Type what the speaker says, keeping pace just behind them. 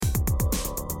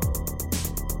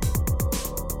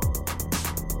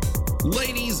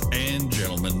Ladies and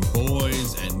gentlemen,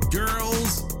 boys and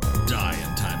girls,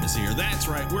 dying time is here. That's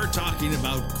right, we're talking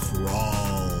about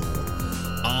Crawl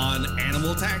on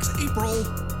Animal Attacks April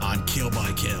on Kill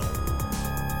by Kill.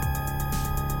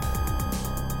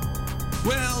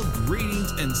 Well,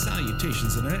 greetings and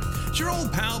salutations, Internet. It's your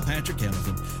old pal, Patrick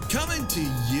Hamilton, coming to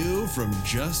you from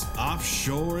just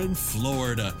offshore in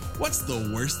Florida. What's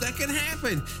the worst that can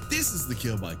happen? This is the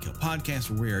Kill by Kill podcast,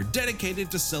 where we are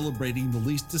dedicated to celebrating the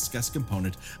least discussed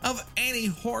component of any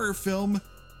horror film,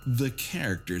 the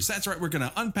characters. That's right, we're going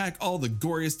to unpack all the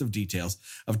goriest of details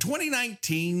of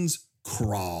 2019's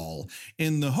Crawl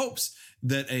in the hopes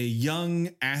that a young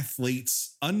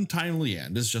athlete's untimely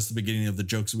end is just the beginning of the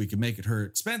jokes we can make at her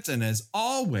expense. And as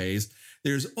always,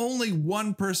 there's only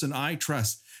one person I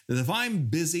trust, that if I'm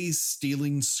busy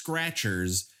stealing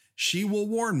scratchers, she will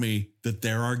warn me that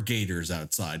there are gators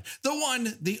outside. The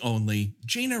one, the only,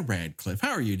 Gina Radcliffe.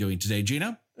 How are you doing today,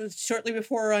 Gina? Shortly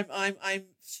before I'm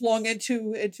flung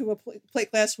into a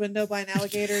plate glass window by an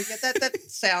alligator. Yeah, that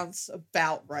sounds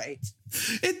about right.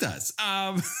 It does.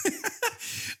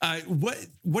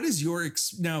 What is your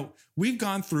now? We've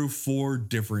gone through 4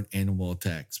 different Animal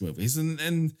Attacks movies,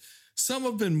 and some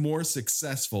have been more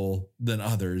successful than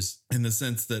others in the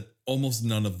sense that almost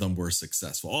none of them were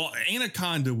successful.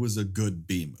 Anaconda was a good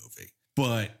B movie,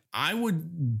 but I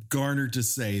would garner to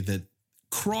say that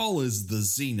Crawl is the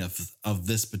zenith of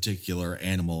this particular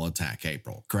Animal Attack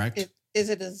April, correct? Is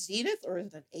it a zenith or is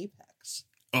it an apex?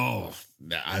 Oh,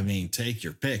 I mean, take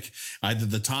your pick. Either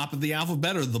the top of the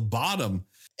alphabet or the bottom.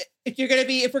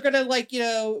 If we're gonna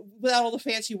without all the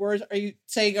fancy words, are you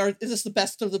saying, is this the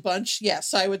best of the bunch?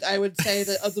 Yes, I would say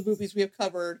that of the movies we have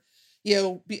covered,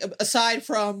 aside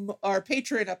from our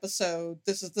Patreon episode,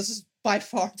 this is by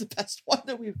far the best one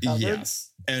that we've covered.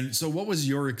 Yes. And so what was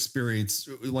your experience?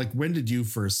 Like, when did you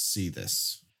first see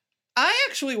this? I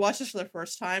actually watched this for the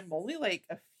first time only like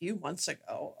a few months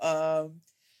ago. And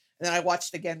then I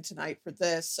watched it again tonight for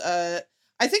this. I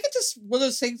think it's just one of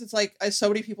those things. It's like so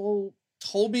many people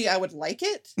told me I would like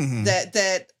it, mm-hmm.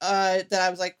 that I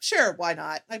was like, sure, why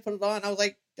not? I put it on. I was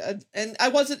like, and I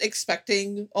wasn't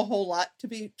expecting a whole lot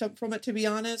from it, to be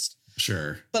honest.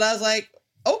 Sure. But I was like,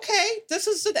 okay, this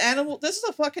is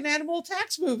a fucking Animal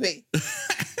Attacks movie.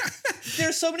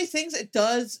 There's so many things it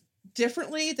does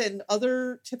differently than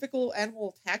other typical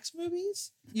Animal Attacks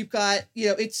movies. You've got,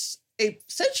 it's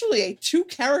essentially a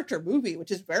 2-character movie,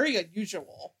 which is very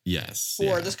unusual. Yes.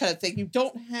 For this kind of thing. You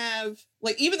don't have,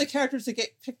 like, even the characters that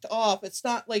get picked off, it's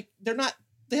not like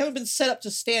they haven't been set up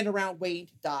to stand around waiting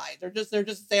to die. They're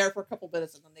just there for a couple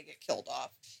minutes and then they get killed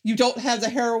off. You don't have the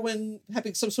heroine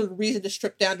having some sort of reason to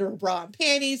strip down to her bra and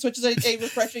panties, which is a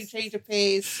refreshing change of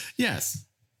pace. Yes.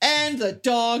 And the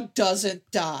dog doesn't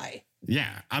die.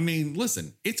 Yeah. I mean,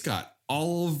 listen, it's got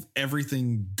all of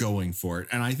everything going for it.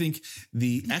 And I think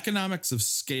the economics of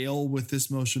scale with this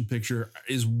motion picture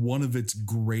is one of its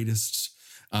greatest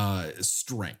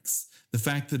strengths. The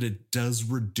fact that it does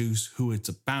reduce who it's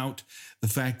about, the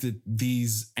fact that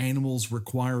these animals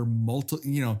require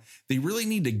they really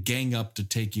need to gang up to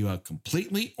take you out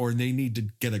completely, or they need to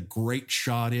get a great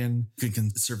shot in. You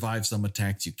can survive some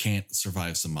attacks, you can't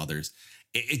survive some others.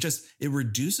 It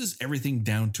reduces everything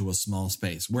down to a small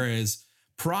space. Whereas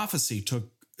Prophecy took,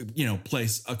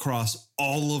 place across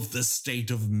all of the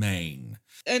state of Maine.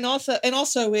 And also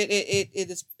it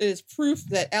is proof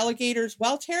that alligators,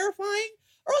 while terrifying,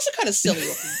 are also kind of silly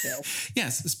looking too.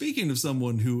 Yes. Speaking of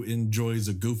someone who enjoys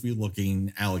a goofy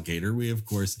looking alligator, we of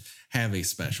course have a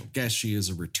special guest. She is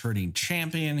a returning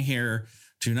champion here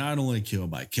to not only Kill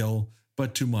by Kill,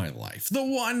 but to my life. The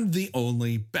one, the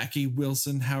only, Becky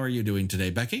Wilson. How are you doing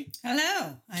today, Becky?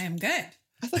 Hello. I am good.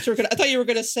 I thought you were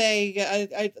gonna say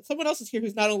someone else is here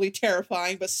who's not only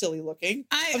terrifying but silly looking.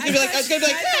 I was gonna be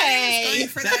like, hey.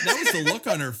 That was the look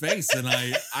on her face, and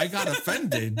I got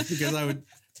offended because I would.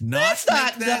 That's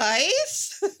not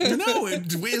nice. No,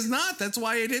 it is not. That's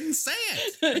why I didn't say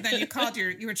it. But then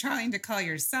you were trying to call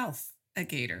yourself a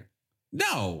gator.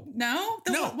 No. No?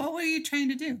 What were you trying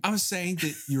to do? I was saying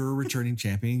that you're a returning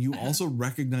champion. You also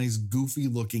recognize goofy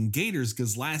looking gators,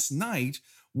 because last night,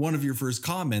 one of your first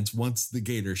comments once the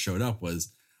gator showed up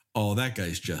was, oh, that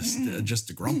guy's just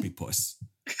a grumpy puss.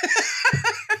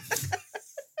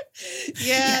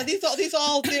 Yeah, they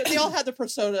all had the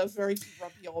persona of very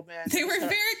grumpy old men. They were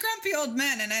very grumpy old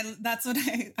men, and that's what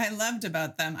I loved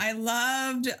about them. I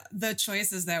loved the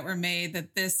choices that were made,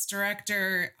 that this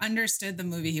director understood the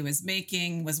movie he was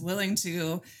making, was willing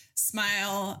to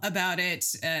smile about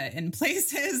it in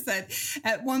places that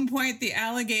at one point the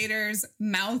alligator's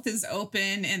mouth is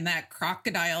open in that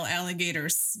crocodile alligator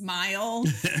smile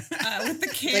with the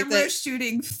camera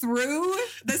shooting through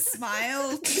the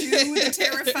smile to the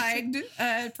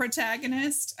terrified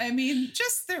protagonist. I mean,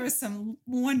 just there was some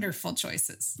wonderful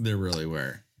choices. There really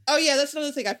were. Oh, yeah, that's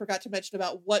another thing I forgot to mention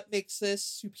about what makes this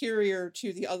superior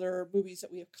to the other movies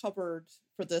that we have covered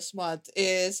for this month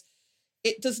is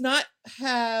it does not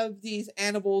have these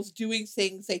animals doing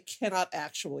things they cannot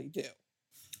actually do.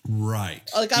 Right.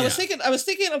 Like I was thinking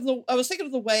of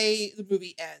the way the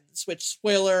movie ends, which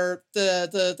spoiler,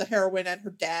 the heroine and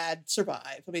her dad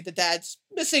survive. I mean, the dad's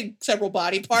missing several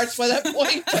body parts by that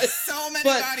point, but so many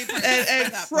body parts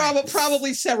and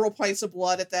probably several pints of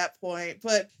blood at that point.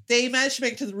 But they manage to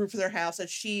make it to the roof of their house, and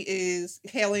she is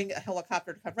hailing a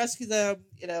helicopter to come rescue them.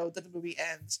 You know, then the movie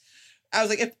ends. I was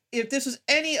like, if this was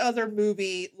any other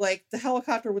movie, like the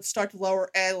helicopter would start to lower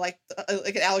and like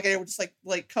an alligator would just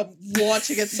like come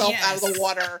launching itself out of the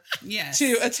water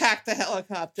to attack the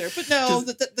helicopter. But no,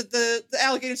 the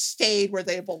alligators stayed where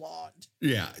they belonged.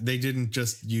 Yeah, they didn't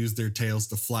just use their tails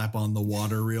to flap on the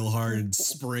water real hard and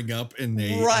spring up in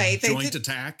a joint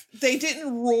attack. They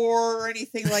didn't roar or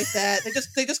anything like that.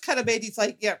 They just kind of made these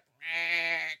like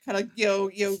kind of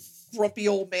grumpy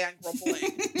old man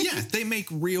grumbling. Yeah, they make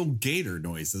real gator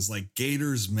noises. Like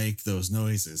gators make those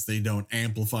noises. They don't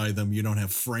amplify them. You don't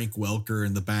have Frank Welker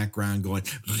in the background going.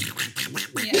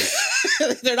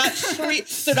 Yeah. They're not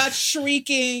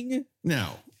shrieking. No,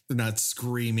 they're not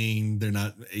screaming.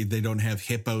 They don't have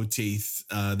hippo teeth.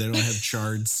 They don't have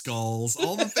charred skulls.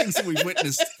 All the things that we've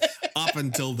witnessed up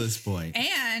until this point.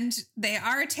 And they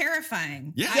are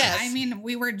terrifying. Yeah. I mean,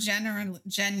 we were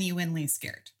genuinely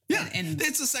scared. Yeah, and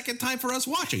it's the second time for us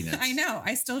watching it. I know.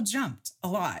 I still jumped a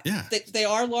lot. Yeah. They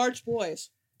are large boys.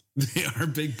 They are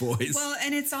big boys. Well,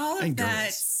 and it's all of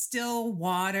that still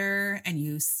water, and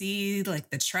you see like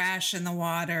the trash in the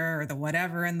water or the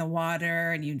whatever in the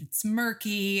water, and it's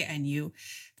murky, and you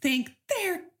think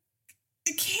it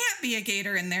can't be a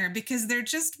gator in there because there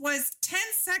just was 10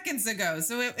 seconds ago.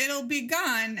 So it'll be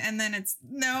gone, and then it's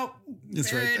there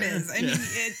it is. I mean,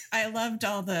 I loved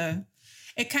all the...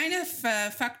 It kind of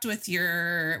fucked with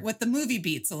the movie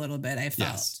beats a little bit, I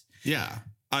felt. Yes. Yeah.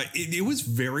 It was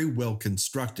very well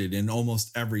constructed in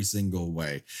almost every single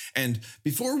way. And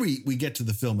before we get to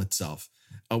the film itself,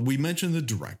 we mentioned the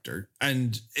director,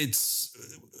 and it's,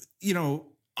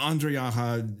 Andre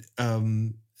Aja,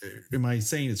 am I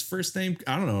saying his first name?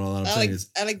 I don't know. I'm saying is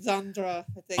Alexandra,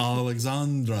 I think.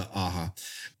 Alexandra Aja.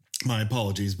 My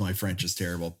apologies. My French is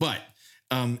terrible. But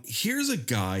here's a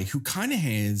guy who kind of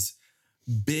has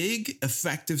big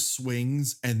effective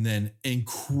swings and then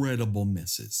incredible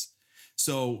misses.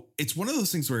 So it's one of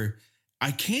those things where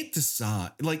I can't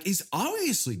decide. Like, he's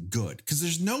obviously good because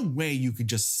there's no way you could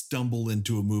just stumble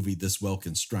into a movie this well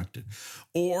constructed.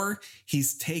 Or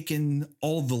he's taken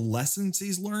all the lessons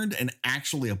he's learned and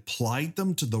actually applied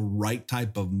them to the right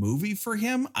type of movie for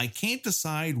him. I can't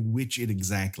decide which it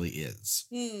exactly is.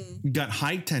 You got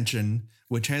High Tension,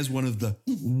 which has one of the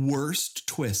worst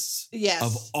twists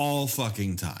of all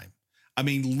fucking time. I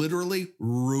mean, literally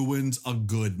ruins a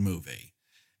good movie.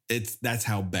 That's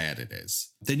how bad it is.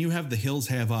 Then you have the Hills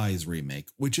Have Eyes remake,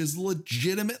 which is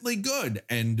legitimately good.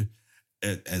 And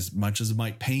as much as it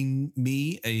might pain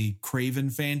me, a Craven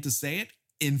fan, to say it,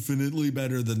 infinitely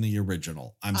better than the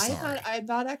original. I'm sorry. I've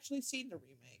not actually seen the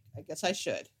remake. I guess I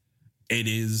should. It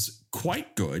is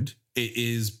quite good. It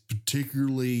is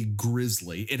particularly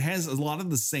grisly. It has a lot of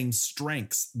the same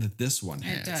strengths that this one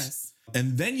has. It does.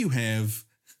 And then you have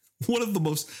one of the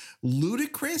most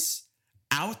ludicrous,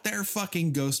 out there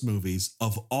fucking ghost movies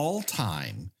of all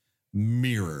time,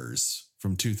 Mirrors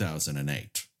from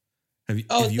 2008. Have you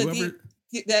ever?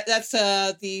 That's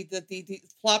the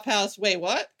Flophouse. Wait,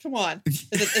 what? Come on.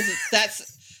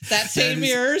 That's same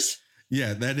Mirrors.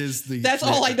 Yeah, that is the. That's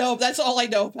all I know. That's all I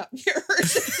know about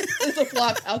Mirrors. Is the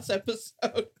Flophouse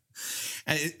episode.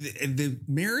 And the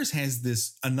Mirrors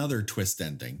has another twist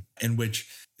ending in which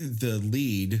the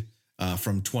lead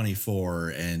from 24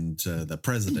 and the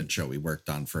President show we worked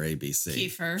on for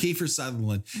ABC, Kiefer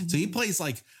Sutherland. Mm-hmm. So he plays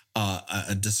like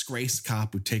a disgraced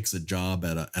cop who takes a job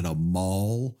at a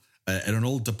mall, at an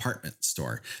old department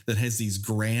store that has these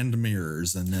grand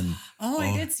mirrors. And then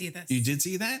I did see this. You did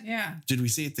see that? Yeah. Did we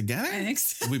see it together? I think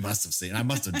so. We must have seen it. I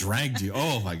must have dragged you.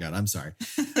 Oh my God, I'm sorry.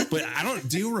 But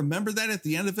do you remember that at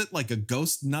the end of it, like a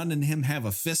ghost nun and him have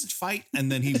a fist fight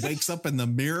and then he wakes up in the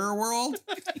mirror world?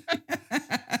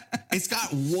 It's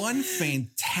got one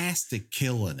fantastic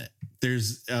kill in it.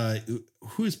 There's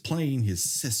who's playing his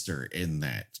sister in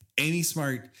that. Amy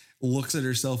Smart looks at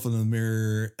herself in the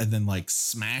mirror and then like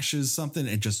smashes something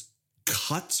and just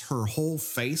cuts her whole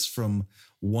face from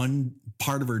one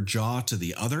part of her jaw to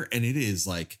the other. And it is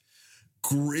like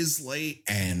grisly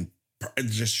and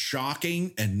just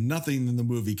shocking, and nothing in the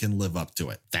movie can live up to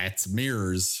it. That's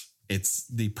Mirrors. It's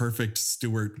the perfect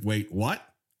Stuart, wait, what?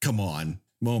 Come on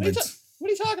moment. What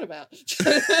are you talking about?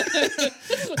 That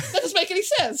doesn't make any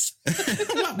sense.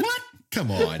 What?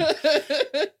 Come on.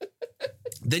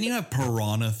 Then you have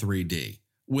Piranha 3D,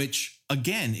 which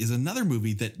again is another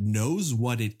movie that knows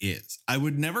what it is. I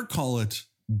would never call it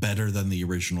better than the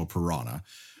original Piranha,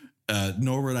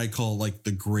 nor would I call like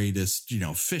the greatest,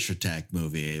 fish attack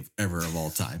movie ever of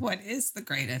all time. What is the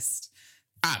greatest?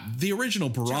 The original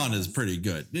Piranha Jaws. is pretty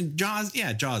good. And Jaws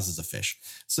is a fish.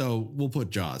 So we'll put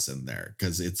Jaws in there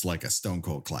because it's like a stone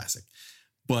cold classic.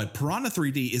 But Piranha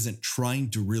 3D isn't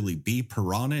trying to really be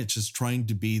Piranha. It's just trying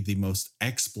to be the most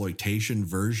exploitation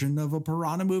version of a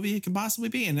Piranha movie it can possibly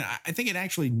be. And I think it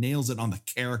actually nails it on the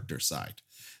character side.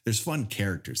 There's fun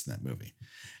characters in that movie.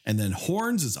 And then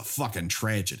Horns is a fucking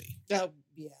tragedy. Oh,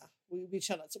 yeah. We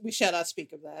shall not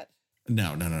speak of that.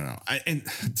 No. And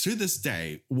to this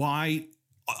day, why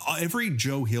every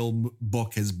Joe Hill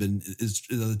book is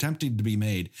attempting to be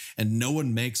made and no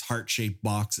one makes heart-shaped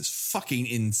box is fucking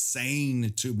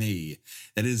insane to me.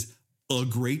 That is a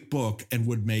great book and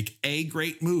would make a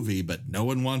great movie, but no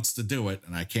one wants to do it,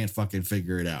 and I can't fucking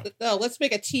figure it out. No, let's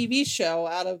make a TV show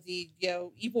out of the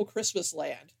evil Christmas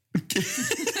land.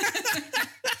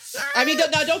 I mean,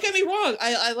 now don't get me wrong.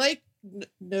 I like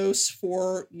Nos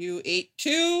for You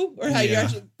 8-2 or how you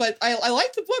actually, but I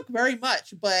like the book very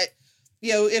much. But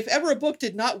if ever a book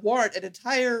did not warrant an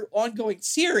entire ongoing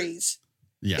series,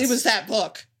 it was that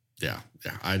book. Yeah.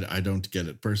 I don't get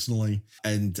it personally.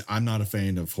 And I'm not a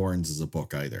fan of Horns as a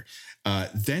book either.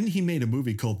 Then he made a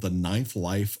movie called The Ninth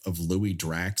Life of Louis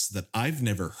Drax that I've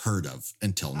never heard of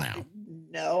until now.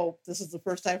 No, this is the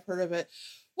first I've heard of it.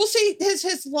 Well, see,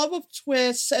 his love of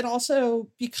twists, and also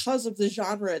because of the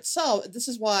genre itself, this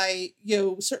is why,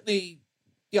 certainly,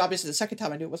 obviously the second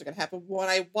time I knew it wasn't going to happen. When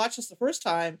I watched this the first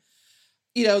time,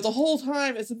 the whole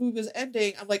time as the movie is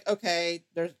ending, I'm like, okay,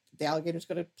 the alligator's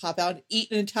going to pop out and eat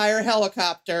an entire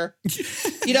helicopter.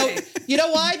 You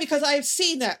know why? Because I've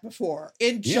seen that before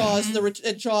in Jaws,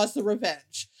 Jaws the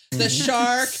Revenge. The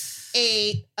shark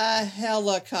ate a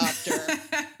helicopter.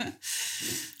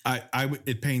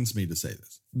 It pains me to say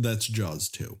this. That's Jaws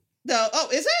 2. No,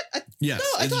 is it? Yes,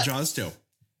 no, it's Jaws 2.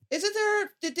 Isn't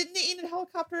there? Didn't they eat a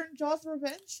helicopter in Jaws the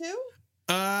Revenge too?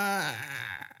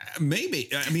 Maybe.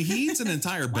 I mean, he eats an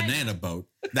entire banana boat.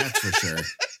 That's for sure.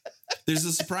 There's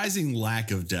a surprising lack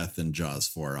of death in Jaws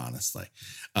 4, honestly.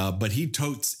 But he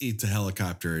totes eats a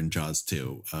helicopter in Jaws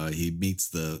 2. He meets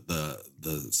the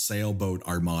sailboat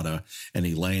armada and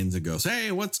he lands and goes,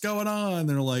 "Hey, what's going on?" And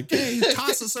they're like, "Hey,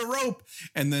 toss us a rope."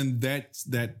 And then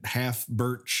that half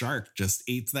burnt shark just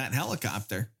eats that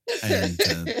helicopter. And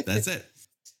that's it.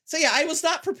 So yeah, I was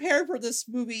not prepared for this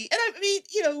movie. And I mean,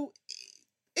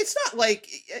 it's not like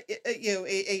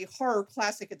a horror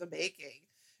classic in the making.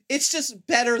 It's just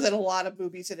better than a lot of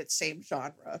movies in its same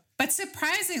genre. But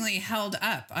surprisingly held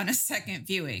up on a second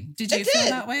viewing. Did you feel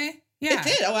that way? Yeah. It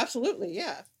did. Oh, absolutely.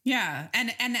 Yeah. Yeah.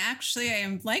 And actually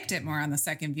I liked it more on the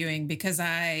second viewing because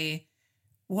I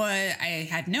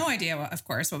had no idea, of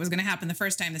course, what was going to happen the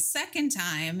first time. The second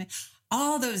time,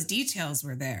 all those details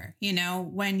were there.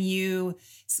 When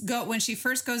she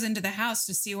first goes into the house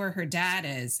to see where her dad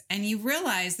is, and you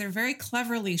realize they're very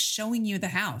cleverly showing you the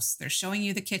house. They're showing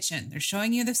you the kitchen. They're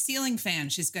showing you the ceiling fan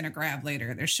she's going to grab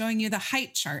later. They're showing you the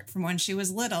height chart from when she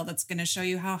was little. That's going to show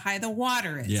you how high the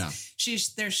water is. Yeah.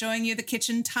 They're showing you the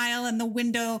kitchen tile and the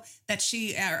window that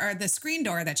or the screen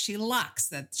door that she locks,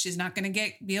 that she's not going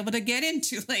to be able to get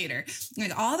into later.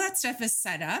 Like all that stuff is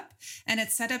set up, and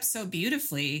it's set up so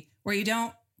beautifully where you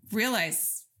don't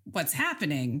realize what's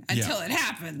happening until it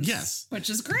happens. Yes. Which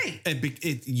is great.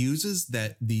 It uses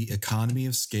the economy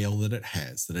of scale that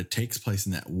it takes place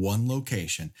in that one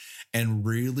location and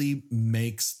really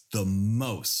makes the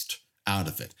most out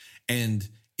of it. And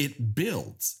it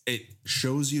builds. It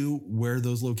shows you where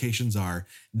those locations are.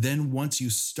 Then once you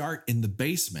start in the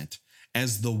basement,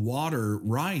 as the water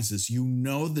rises,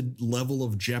 the level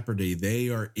of jeopardy they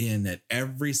are in at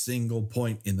every single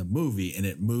point in the movie, and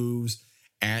it moves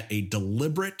at a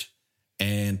deliberate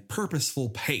and purposeful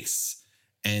pace.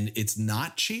 And it's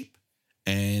not cheap,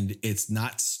 and it's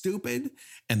not stupid,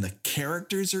 and the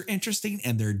characters are interesting,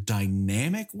 and their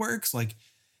dynamic works. Like,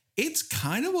 it's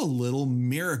kind of a little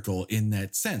miracle in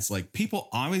that sense. Like, people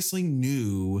obviously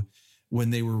knew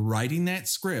when they were writing that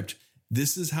script,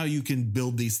 this is how you can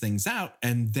build these things out.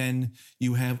 And then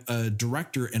you have a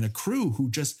director and a crew who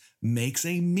just makes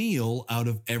a meal out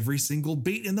of every single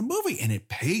beat in the movie, and it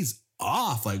pays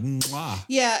off like mwah.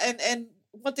 Yeah, and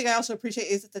one thing I also appreciate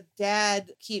is that the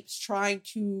dad keeps trying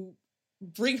to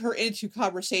bring her into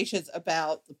conversations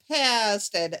about the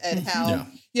past and how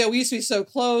we used to be so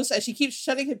close, and she keeps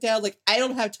shutting him down like, I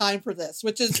don't have time for this,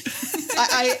 which is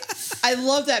I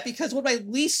love that, because one of my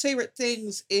least favorite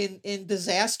things in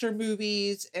disaster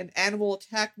movies and animal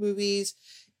attack movies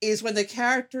is when the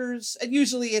characters, and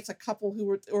usually it's a couple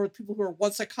or people who were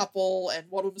once a couple and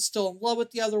one of them is still in love with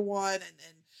the other one,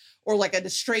 and or like an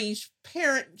estranged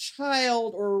parent and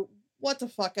child or what the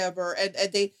fuck ever, and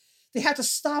they have to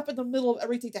stop in the middle of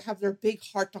everything to have their big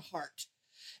heart to heart.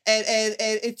 And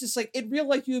it's just like, in real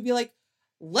life, you would be like,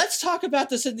 let's talk about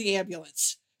this in the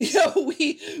ambulance.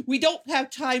 We don't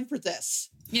have time for this.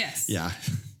 Yes. Yeah.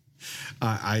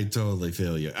 I totally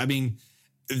feel you. I mean,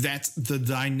 that's the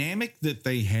dynamic that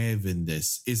they have in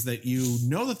this, is that you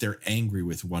know that they're angry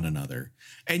with one another.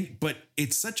 But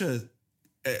it's such a,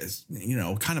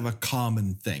 kind of a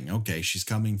common thing. Okay, she's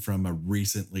coming from a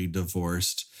recently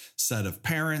divorced set of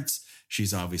parents.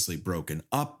 She's obviously broken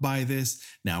up by this.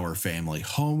 Now her family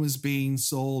home is being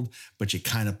sold, but she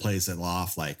kind of plays it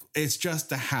off like, it's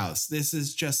just a house. This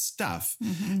is just stuff.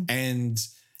 Mm-hmm. And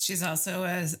she's also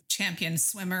a champion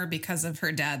swimmer because of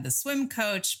her dad, the swim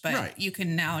coach. But you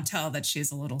can now tell that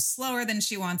she's a little slower than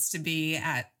she wants to be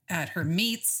at her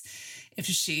meets. If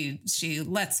she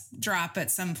lets drop at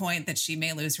some point that she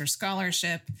may lose her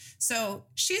scholarship. So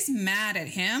she's mad at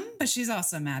him, but she's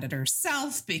also mad at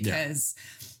herself because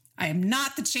I am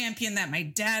not the champion that my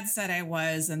dad said I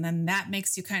was. And then that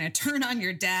makes you kind of turn on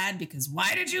your dad because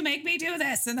why did you make me do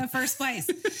this in the first place?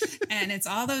 And it's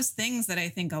all those things that I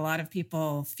think a lot of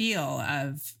people feel,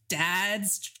 of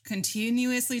dads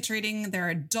continuously treating their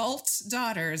adult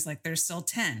daughters like they're still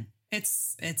 10.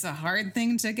 It's a hard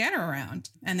thing to get around.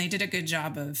 And they did a good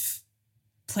job of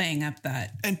playing up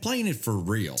that. And playing it for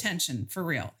real. Tension for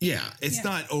real. Yeah. It's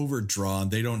not overdrawn.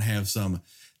 They don't have some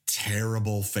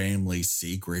terrible family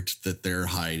secret that they're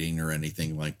hiding or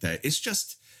anything like that. It's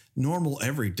just normal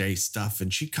everyday stuff.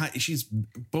 And she's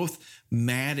both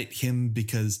mad at him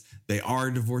because they are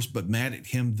divorced, but mad at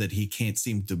him that he can't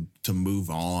seem to move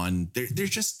on. They're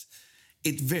just...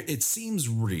 It seems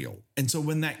real. And so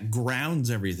when that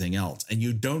grounds everything else, and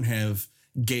you don't have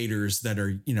gators that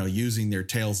are, using their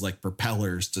tails like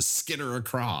propellers to skitter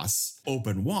across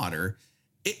open water,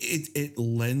 it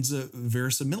lends a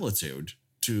verisimilitude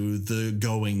to the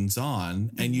goings on,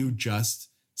 and you just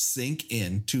sink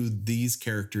into these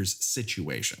characters'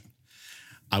 situation.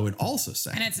 I would also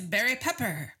say, and it's Barry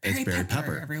Pepper. Barry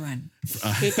Pepper, everyone.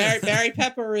 Barry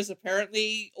Pepper is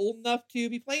apparently old enough to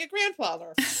be playing a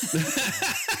grandfather.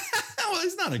 Well,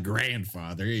 he's not a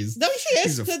grandfather. He is.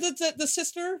 The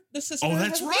sister. Oh,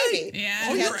 that's right. Baby. Yeah.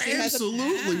 Oh, you're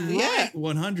absolutely right.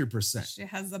 100%. She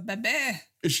has a baby.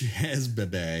 She has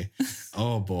baby.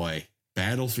 Oh boy,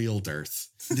 Battlefield Earth.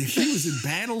 He was in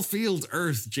Battlefield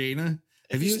Earth, Jana.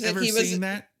 Have you ever seen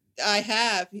that? I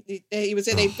have. He was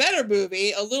in a better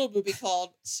movie, a little movie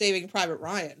called Saving Private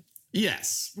Ryan.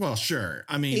 Yes. Well, sure.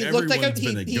 I mean, everyone's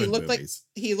been in good movies.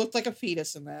 He looked like a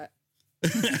fetus in that.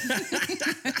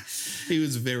 He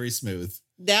was very smooth.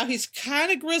 Now he's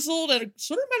kind of grizzled and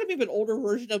sort of reminded me of an older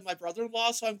version of my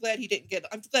brother-in-law. So I'm glad he didn't get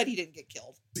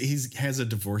killed. He has a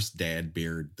divorced dad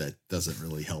beard that doesn't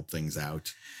really help things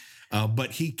out,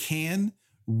 but he can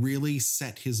really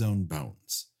set his own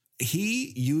bones.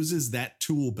 He uses that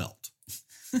tool belt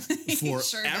for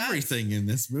everything in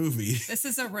this movie. This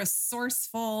is a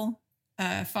resourceful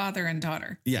father and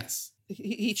daughter. Yes.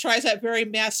 He tries that very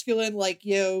masculine, like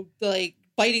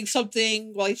biting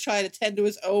something while he's trying to tend to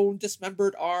his own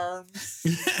dismembered arm.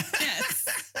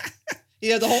 Yes.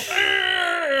 The whole.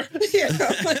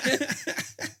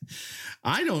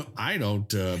 I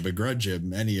don't begrudge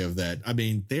him any of that. I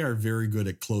mean, they are very good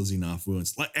at closing off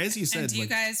wounds. As you said. And do you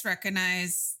guys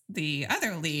recognize the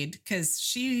other lead? Because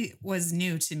she was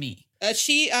new to me.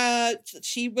 She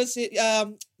was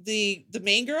the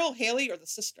main girl, Haley, or the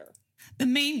sister? The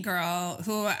main girl,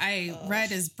 who I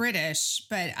read is British,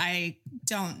 but I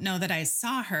don't know that I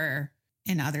saw her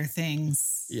in other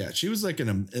things. Yeah, she was like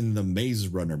in the Maze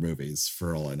Runner movies,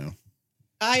 for all I know.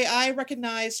 I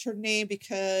recognized her name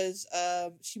because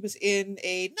she was in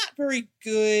a not very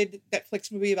good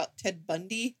Netflix movie about Ted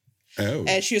Bundy. Oh.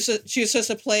 And she was supposed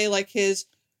to play like his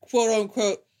quote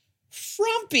unquote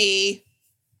frumpy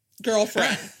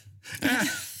girlfriend.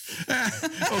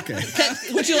 Okay.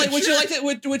 Would you like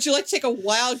to take a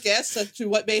wild guess as to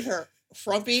what made her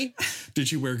Frumpy. Did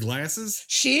she wear glasses?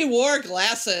 She wore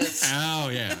glasses. Oh,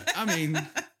 yeah. I mean,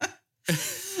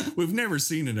 we've never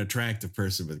seen an attractive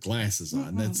person with glasses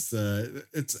on. That's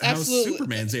it's how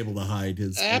Superman's able to hide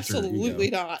his absolutely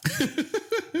not.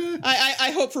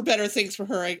 I hope for better things for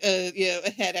her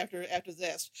ahead after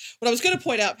this. What I was going to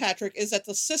point out, Patrick, is that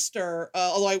the sister,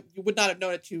 although I would not have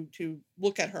known it to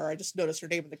look at her, I just noticed her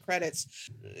name in the credits,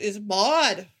 is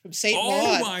Maud from Saint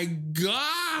Maud. Oh my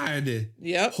God.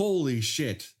 Yep. Holy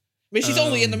shit. I mean, she's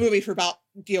only in the movie for about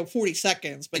 40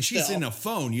 seconds, but she's still. in a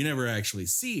phone. You never actually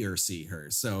see her.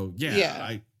 So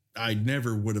yeah. I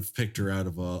never would have picked her out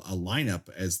of a lineup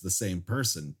as the same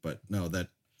person, but no, that.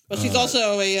 But she's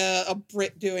also a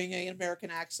Brit doing an American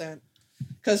accent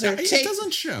because it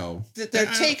doesn't show.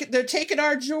 They're taking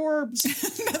our gerbs.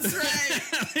 That's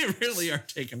right. They really are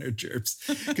taking our gerbs.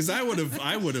 Because I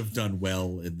would have done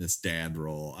well in this dad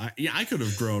role. I could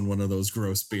have grown one of those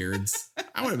gross beards.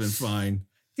 I would have been fine.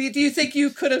 Do you think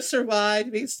you could have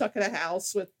survived being stuck in a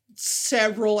house with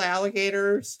several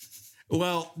alligators?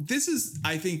 Well, this is,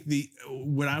 I think,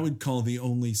 what I would call the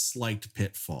only slight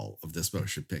pitfall of this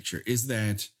motion picture is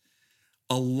that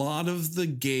a lot of the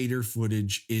gator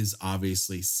footage is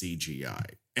obviously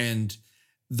CGI. And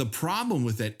the problem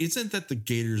with that isn't that the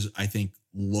gators, I think,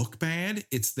 look bad.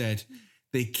 It's that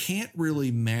they can't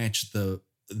really match the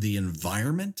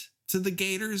environment to the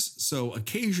gators. So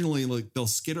occasionally, like, they'll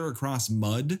skitter across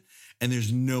mud and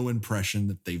there's no impression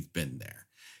that they've been there.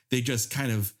 They just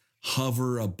kind of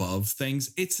hover above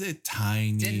things. It's a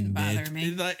tiny didn't bother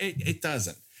me. It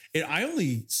doesn't. I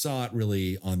only saw it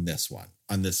really on this one,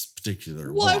 on this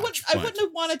particular watch. I wouldn't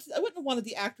have wanted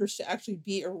the actors to actually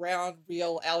be around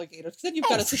real alligators. Then you've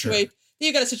got a situation. Sure. Then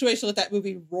you got a situation like that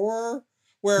movie Roar,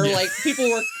 where like people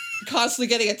were constantly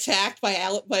getting attacked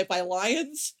by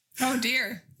lions. Oh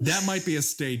dear. That might be a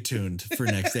stay tuned for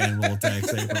next Animal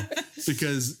Attacks April,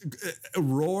 because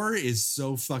Roar is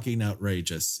so fucking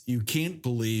outrageous. You can't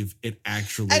believe it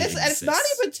actually exists. And it's not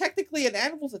even technically an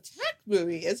Animals Attack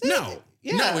movie, is it? No.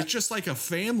 Yeah. No, it's just like a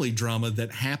family drama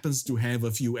that happens to have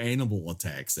a few animal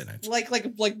attacks in it.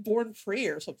 Like Born Free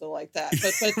or something like that.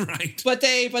 But right. But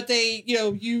they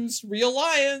used real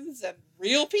lions and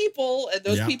real people, and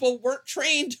those people weren't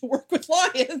trained to work with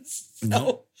lions. So.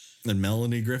 No. And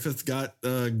Melanie Griffith got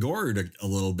gored a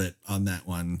little bit on that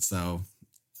one. So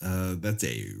that's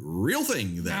a real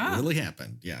thing that really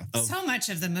happened. Yeah. So much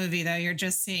of the movie, though, you're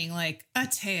just seeing like a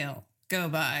tail go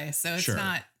by. So it's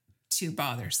not too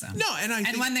bothersome. No,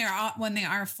 and when they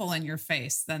are full in your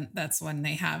face, then that's when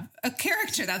they have a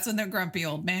character. That's when their grumpy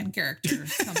old man character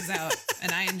comes out,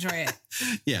 and I enjoy it.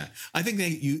 Yeah, I think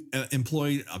you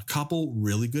employed a couple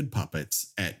really good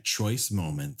puppets at choice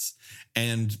moments,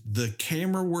 and the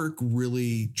camera work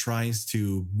really tries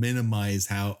to minimize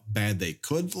how bad they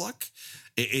could look.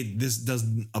 This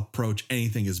doesn't approach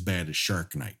anything as bad as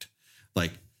Shark Night.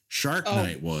 Like Shark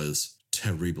Night was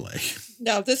terrible.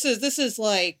 No, this is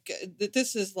like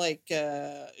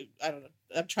I don't know.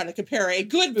 I'm trying to compare a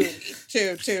good movie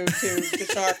to the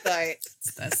Shark Night.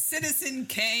 It's the Citizen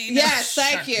Kane. Yes,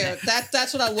 thank you.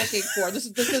 That's what I'm looking for. This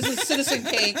is Citizen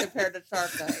Kane compared to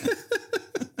Shark Night.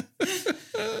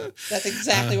 That's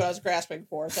exactly what I was grasping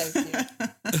for. Thank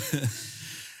you.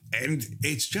 And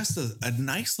it's just a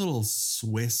nice little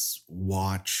Swiss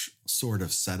watch sort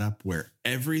of setup where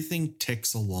everything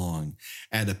ticks along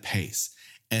at a pace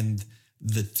and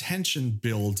the tension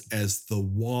builds as the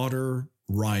water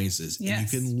rises. Yes. And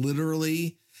you can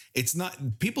literally,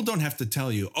 people don't have to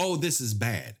tell you, oh, this is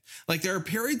bad. Like there are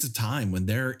periods of time when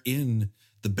they're in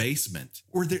the basement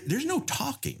where there's no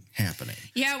talking happening.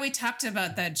 Yeah, we talked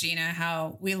about that, Gina,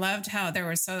 how we loved how there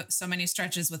were so many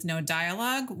stretches with no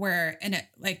dialogue where,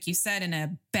 like you said, in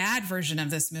a bad version of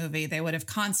this movie, they would have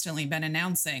constantly been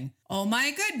announcing, oh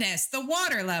my goodness, the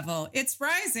water level, it's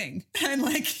rising. And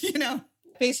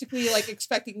basically like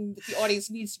expecting that the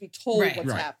audience needs to be told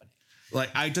what's happening.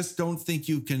 Like, I just don't think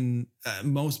you can,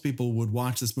 most people would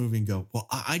watch this movie and go, well,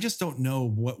 I just don't know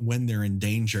when they're in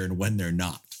danger and when they're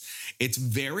not. It's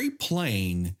very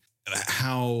plain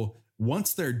how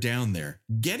once they're down there,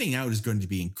 getting out is going to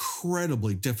be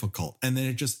incredibly difficult. And then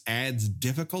it just adds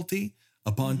difficulty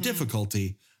upon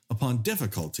difficulty upon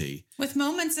difficulty. With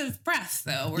moments of breath,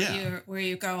 though, where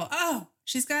you go, oh,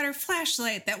 she's got her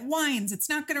flashlight that whines. It's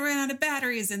not going to run out of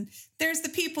batteries. And there's the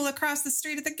people across the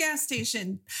street at the gas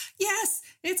station. Yes,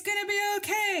 it's going to be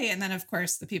okay. And then, of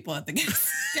course, the people at the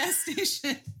gas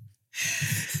station.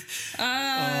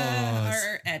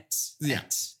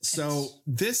 So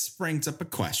this brings up a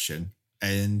question,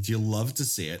 and you'll love to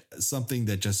see it. Something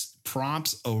that just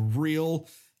prompts a real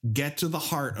get to the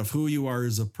heart of who you are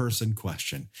as a person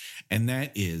question. And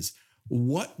that is,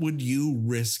 what would you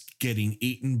risk getting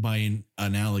eaten by an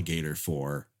alligator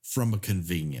for from a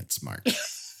convenience mart?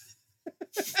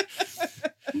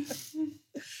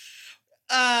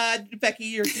 Becky,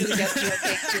 you're the guest.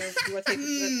 You want to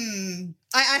take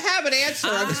I have an answer.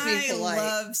 I'm just being polite. I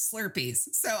love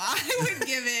Slurpees. So I would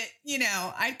give it,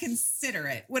 I'd consider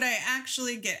it. Would I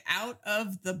actually get out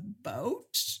of the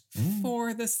boat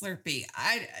for the Slurpee?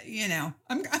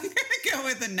 I'm going to go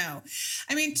with a no.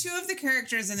 I mean, two of the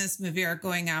characters in this movie are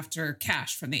going after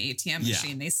cash from the ATM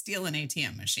machine. They steal an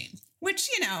ATM machine, which,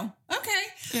 okay.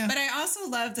 Yeah. But I also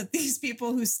love that these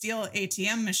people who steal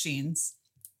ATM machines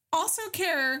also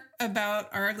care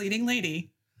about our leading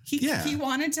lady. He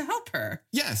wanted to help her.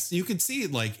 Yes, you can see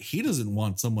like he doesn't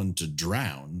want someone to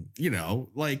drown,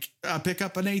 pick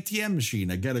up an ATM machine.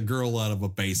 I get a girl out of a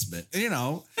basement,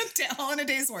 All in a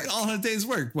day's work. All in a day's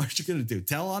work. What you going to do?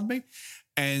 Tell on me?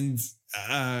 And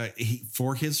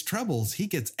for his troubles, he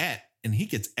gets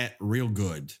et real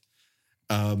good.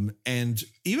 And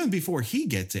even before he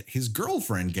gets it, his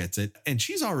girlfriend gets it and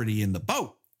she's already in the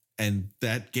boat. And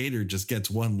that gator just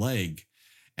gets one leg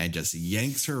and just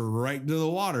yanks her right into the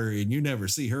water and you never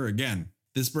see her again.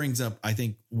 This brings up, I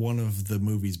think, one of the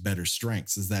movie's better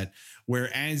strengths is that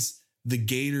whereas the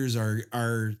gators are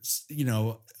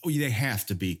they have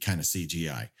to be kind of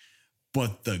CGI,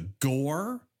 but the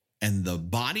gore and the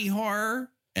body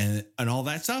horror and all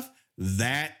that stuff,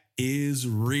 that is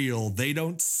real. They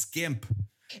don't skimp.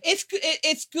 It's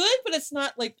good, but it's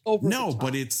not like over. No,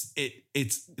 but it's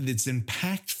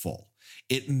impactful.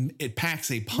 It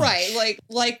packs a punch. Right,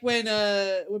 like when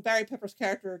Barry Pepper's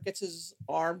character gets his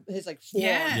forearm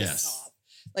yes. off.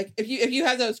 Like if you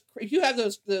have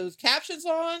those captions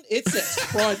on, it says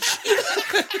crunch.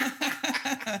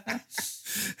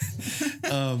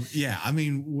 I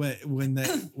mean when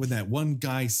that one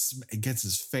guy gets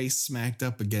his face smacked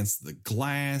up against the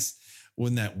glass.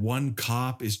 When that one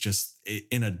cop is just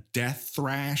in a death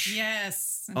thrash.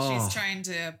 Yes. And she's trying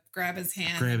to grab his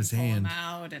hand. Pull him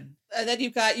out. And then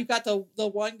you've got the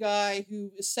one guy who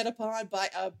is set upon by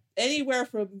anywhere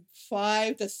from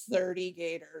 5 to 30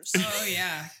 gators. Oh,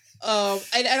 yeah.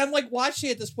 And I'm like watching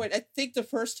it at this point. I think the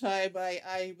first time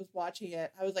I was watching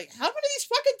it, I was like, how many of these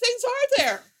fucking things are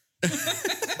there?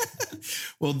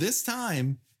 Well, this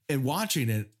time in watching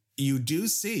it, you do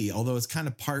see, although it's kind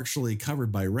of partially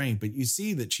covered by rain, but you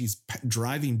see that she's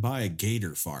driving by a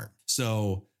gator farm.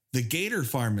 So the gator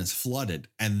farm is flooded,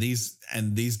 and these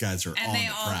guys are and on they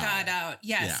the all prowl. got out.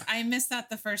 Yes, yeah. I missed that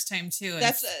the first time too.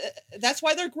 That's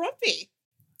why they're grumpy.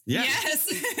 Yeah. Yes.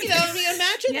 I mean,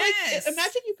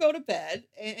 imagine you go to bed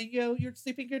and you're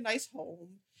sleeping in your nice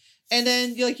home, and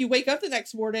then you wake up the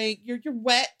next morning, you're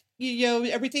wet,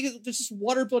 everything is just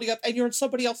water building up, and you're in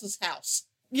somebody else's house.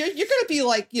 You're going to be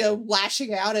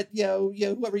lashing out at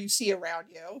whoever you see around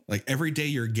you. Like every day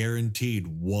you're guaranteed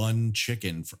one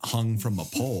chicken hung from a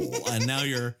pole, and now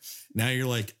you're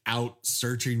like out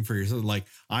searching for yourself. Like,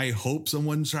 I hope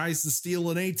someone tries to steal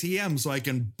an ATM so I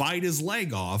can bite his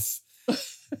leg off.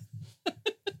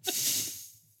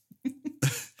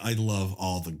 I love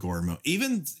all the gore,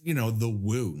 even the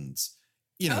wounds.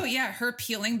 Oh yeah, her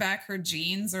peeling back her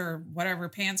jeans or whatever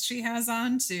pants she has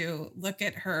on to look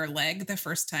at her leg the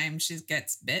first time she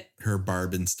gets bit. Her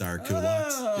Barb and Star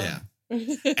culottes. Yeah.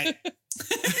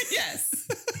 Yes.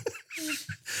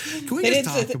 Can we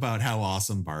just talk about how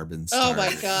awesome Barb and Star? Oh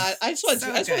my God. I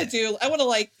want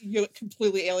to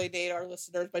completely alienate our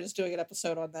listeners by just doing an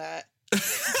episode on that.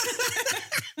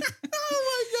 Oh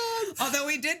my God. Although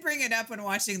we did bring it up when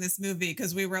watching this movie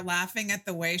because we were laughing at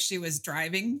the way she was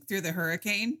driving through the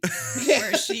hurricane,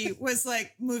 where she was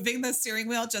like moving the steering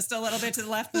wheel just a little bit to the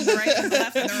left and the right and the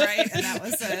left and the right. And that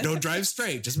was it. Don't drive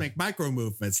straight. Just make micro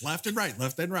movements, left and right,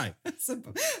 left and right. It's a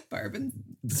Barb and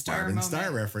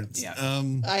Star reference. Yeah.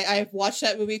 I've watched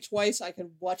that movie twice. I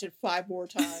can watch it 5 more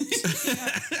times.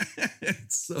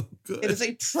 It's so good. It is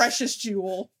a precious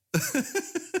jewel.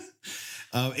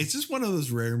 It's just one of those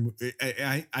rare.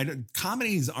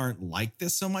 Comedies aren't like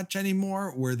this so much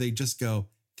anymore, where they just go,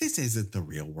 "This isn't the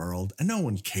real world, and no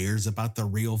one cares about the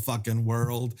real fucking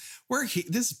world."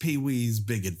 This is Pee-wee's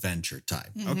Big Adventure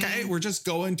time. Okay, we're just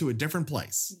going to a different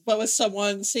place. But with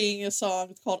someone singing a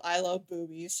song called "I Love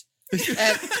Boobies," and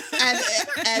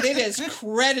it is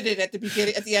credited at the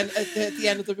beginning, at the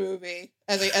end of the movie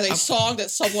as a song that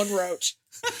someone wrote.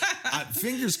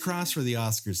 Fingers crossed for the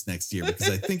Oscars next year, because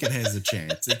I think it has a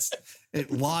chance. It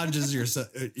lodges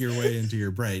your way into your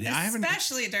brain.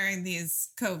 Especially during these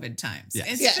COVID times.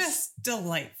 Yes. It's just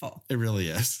delightful. It really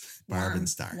is. Barb and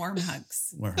Star. Warm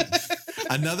hugs.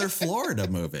 Another Florida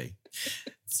movie.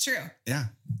 It's true. Yeah.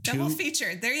 Double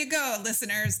feature. There you go,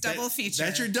 listeners. Double feature.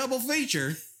 That's your double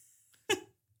feature.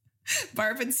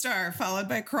 Barb and Star followed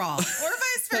by Crawl, or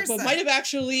vice versa. But might have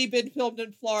actually been filmed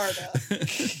in Florida.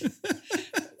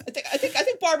 I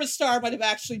think Barb and Star might have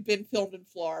actually been filmed in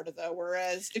Florida, though.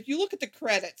 Whereas if you look at the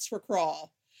credits for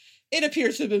Crawl, it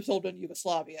appears to have been filmed in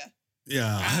Yugoslavia.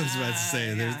 Yeah, I was about to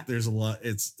say there's a lot.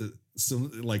 It's some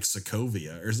like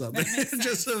Sokovia or something.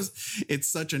 It's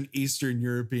such an Eastern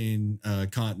European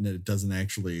continent. It doesn't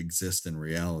actually exist in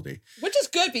reality, which is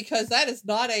good because that is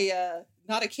not a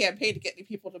campaign to get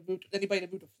anybody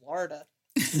to move to Florida.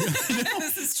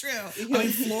 This is true. I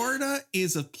mean, Florida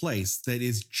is a place that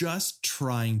is just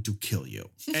trying to kill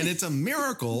you, and it's a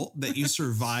miracle that you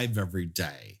survive every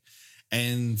day.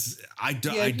 And I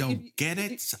don't get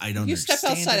it. I don't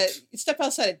understand it. You step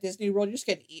outside of Disney World, you're just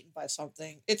getting eaten by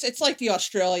something. It's like the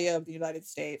Australia of the United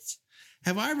States.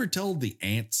 Have I ever told the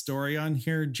ant story on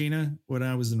here, Gina, when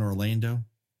I was in Orlando?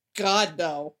 God,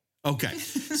 no. Okay.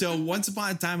 So once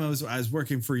upon a time, I was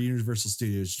working for Universal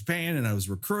Studios Japan, and I was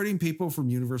recruiting people from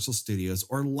Universal Studios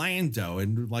Orlando.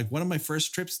 And like one of my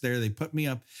first trips there, they put me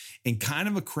up in kind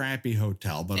of a crappy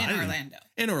hotel. But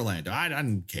in Orlando. I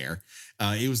didn't care.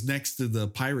 It was next to the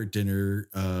Pirate Dinner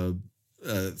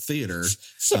theater.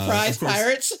 Surprise,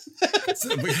 pirates.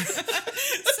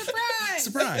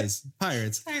 Surprise,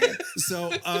 pirates.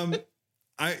 So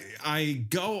I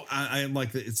go, I'm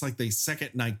like, it's like the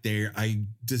second night there.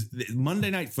 Monday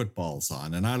Night Football's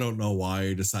on, and I don't know why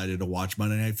I decided to watch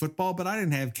Monday Night Football, but I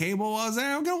didn't have cable. I was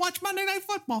there, I'm going to watch Monday Night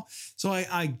Football. So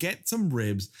I get some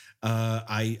ribs.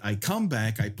 I come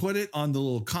back, I put it on the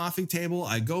little coffee table.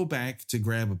 I go back to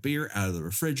grab a beer out of the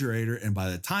refrigerator. And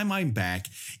by the time I'm back,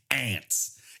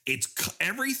 ants.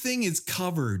 Everything is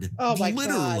covered. Oh my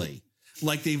literally. God.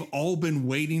 Like they've all been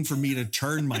waiting for me to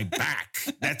turn my back.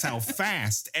 That's how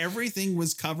fast everything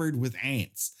was covered with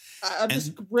ants. I'm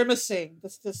just grimacing,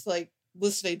 just like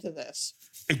listening to this.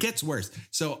 It gets worse.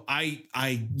 So I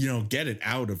get it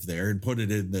out of there and put it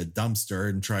in the dumpster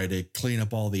and try to clean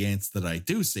up all the ants that I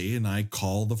do see. And I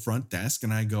call the front desk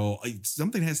and I go,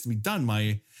 something has to be done.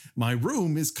 My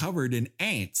room is covered in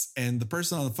ants. And the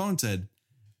person on the phone said,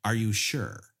 "Are you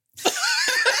sure?"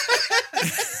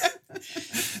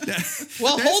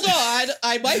 Well, hold on.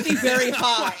 I might be very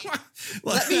high.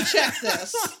 Let me check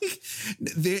this.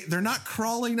 They're not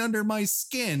crawling under my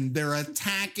skin. They're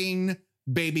attacking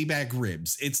baby back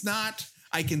ribs. It's not,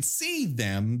 I can see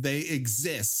them. They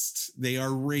exist. They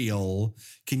are real.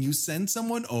 Can you send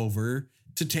someone over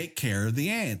to take care of the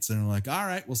ants? And I'm like, all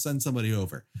right, we'll send somebody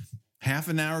over. Half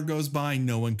an hour goes by,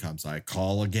 no one comes. I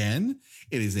call again.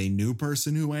 It is a new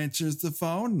person who answers the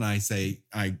phone. And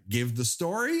I give the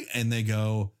story and they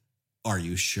go, "Are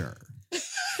you sure?"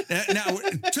 Now,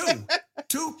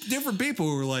 two different people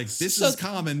who were like, this is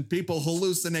common. People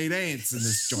hallucinate ants in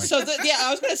this joint. So I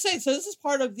was going to say, so this is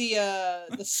part of the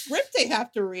script they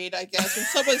have to read, I guess. When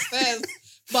someone says,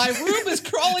 "My room is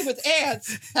crawling with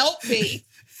ants, help me."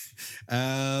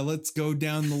 Let's go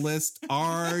down the list.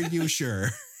 Are you sure?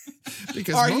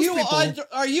 Because are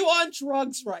you on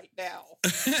drugs right now?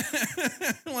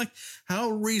 Like, how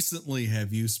recently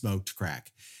have you smoked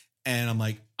crack? And I'm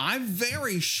like, I'm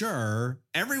very sure.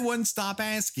 Everyone stop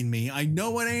asking me. I know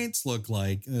what ants look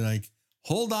like. And they're like,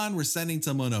 hold on, we're sending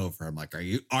someone over. I'm like, are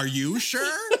you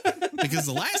sure? Because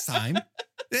the last time it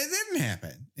didn't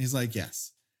happen. He's like,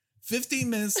 yes. 15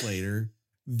 minutes later,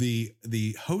 the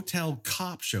hotel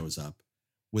cop shows up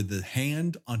with the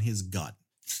hand on his gun.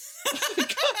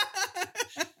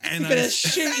 And he's gonna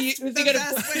shoot you. Is he gonna?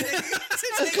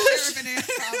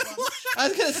 I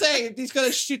was gonna say he's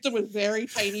gonna shoot them with very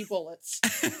tiny bullets.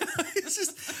 It's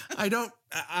just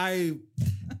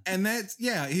and that's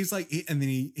he's like, and then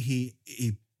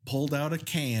he pulled out a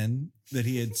can that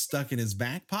he had stuck in his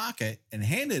back pocket and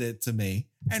handed it to me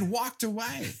and walked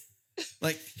away.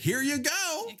 Like, here you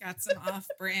go. You got some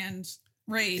off-brand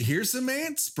raid. Here's some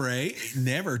ant spray.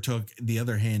 Never took the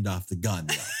other hand off the gun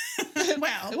though.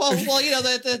 Well, you know,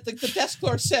 the desk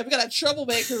clerk said, "We got a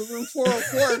troublemaker in room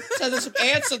 404. Said there's some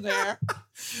ants in there."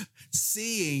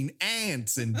 Seeing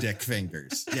ants and dick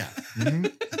fingers. Yeah. Mm-hmm.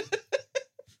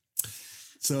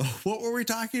 So what were we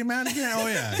talking about again? Oh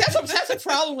yeah. That's a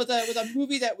problem with a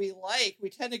movie that we like. We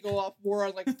tend to go off more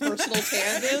on like personal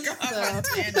tangents.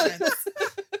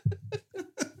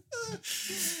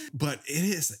 But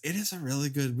it is a really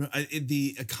good movie.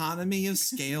 The economy of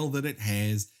scale that it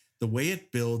has, the way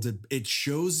it builds, it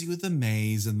shows you the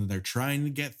maze and then they're trying to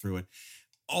get through it.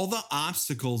 All the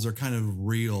obstacles are kind of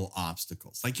real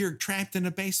obstacles. Like, you're trapped in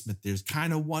a basement. There's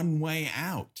kind of one way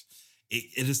out.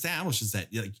 It establishes that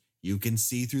you can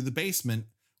see through the basement,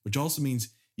 which also means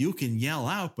you can yell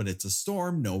out, but it's a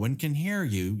storm. No one can hear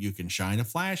you. You can shine a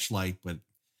flashlight, but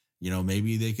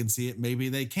Maybe they can see it, maybe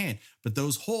they can't. But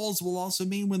those holes will also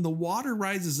mean when the water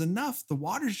rises enough, the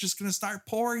water's just going to start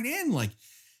pouring in. Like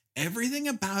everything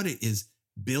about it is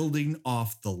building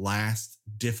off the last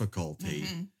difficulty.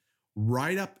 Mm-hmm.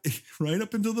 Right up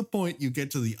until the point you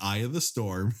get to the eye of the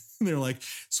storm. And they're like,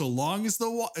 so long as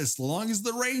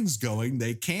the rain's going,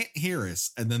 they can't hear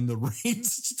us. And then the rain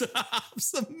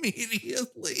stops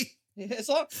immediately. As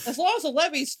long as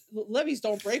the levees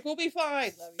don't break, we'll be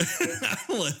fine.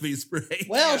 Levees break.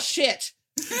 Well, shit.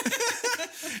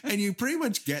 And you pretty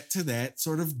much get to that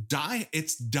sort of die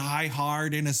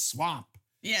hard in a swamp.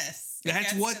 Yes.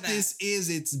 That's what this is.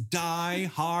 It's Die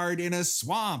Hard in a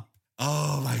swamp.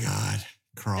 Oh my God.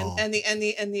 Crawl. And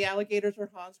the alligators are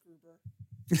Hans Gruber.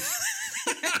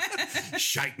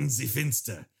 Scheiten Sie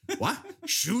finster. What?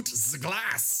 Shoot the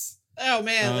glass. Oh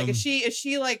man, like if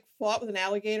she like fought with an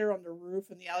alligator on the roof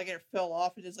and the alligator fell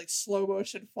off and just like slow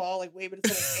motion fall, like waving its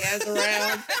little hands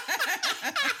around,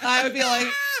 I would be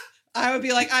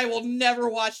like, I will never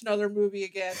watch another movie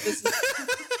again.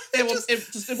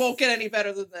 It won't get any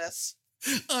better than this.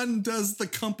 Undoes the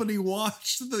company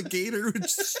watch the gator who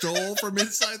stole from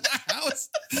inside the house,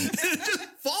 and it just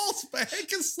falls back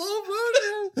in slow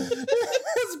motion.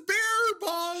 It's bearer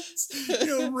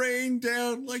bonds, rain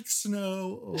down like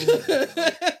snow. Oh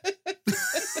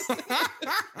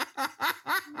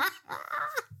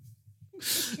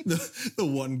the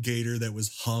one gator that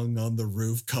was hung on the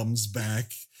roof comes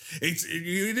back.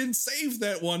 You didn't save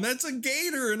that one. That's a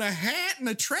gator in a hat and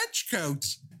a trench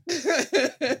coat.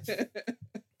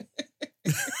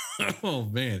 Oh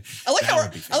man! I like how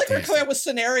we're coming up with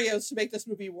scenarios to make this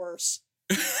movie worse.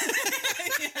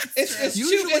 It's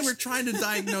Usually we're trying to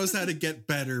diagnose how to get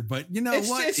better, but you know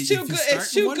what? It's too good.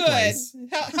 It's too good. Place,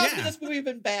 how could this movie have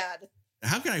been bad?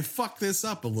 How can I fuck this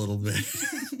up a little bit?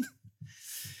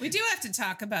 We do have to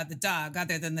talk about the dog,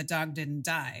 other than the dog didn't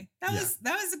die. That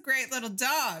was a great little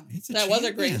dog. That was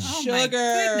a great Sugar. My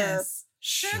goodness.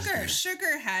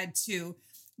 Sugar had to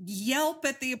yelp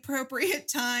at the appropriate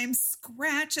time,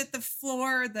 scratch at the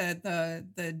floor,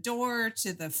 the door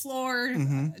to the floor,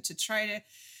 to try to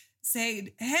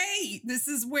say, hey, this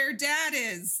is where Dad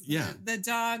is. Yeah. The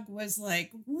dog was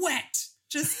like wet,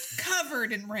 just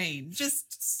covered in rain,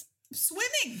 just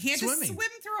swimming. He had to swim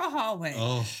through a hallway.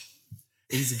 Oh,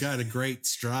 he's got a great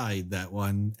stride, that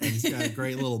one. And he's got a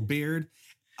great little beard.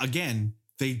 Again,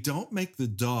 they don't make the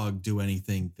dog do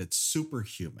anything that's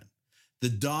superhuman. The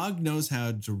dog knows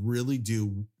how to really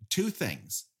do two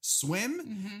things: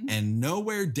 swim and know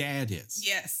where Dad is.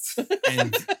 Yes.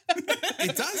 And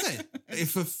it doesn't. It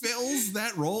fulfills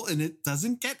that role and it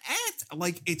doesn't get at.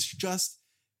 Like, it's just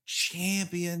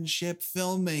championship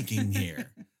filmmaking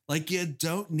here. Like, you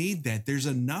don't need that. There's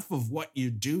enough of what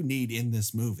you do need in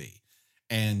this movie.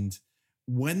 And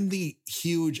when the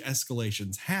huge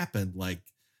escalations happen, like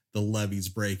the levees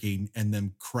breaking and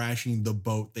them crashing the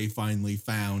boat they finally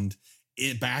found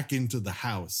it back into the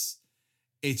house,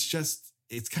 it's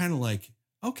kind of like,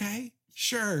 okay,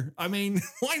 sure. I mean,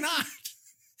 why not?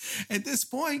 At this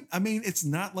point, I mean, it's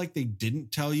not like they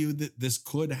didn't tell you that this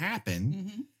could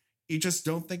happen. You just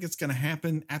don't think it's going to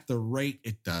happen at the rate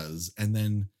it does. And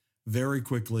then very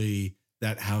quickly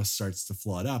that house starts to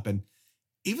flood up. And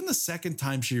even the second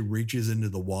time she reaches into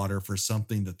the water for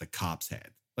something that the cops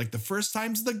had, like the first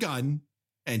time's the gun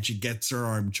and she gets her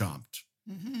arm chomped.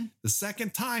 The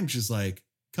second time she's like,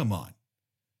 come on.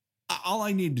 All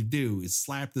I need to do is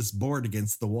slap this board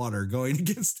against the water, going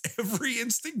against every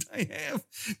instinct I have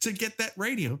to get that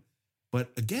radio.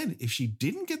 But again, if she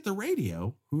didn't get the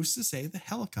radio, who's to say the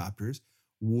helicopters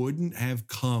wouldn't have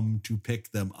come to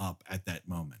pick them up at that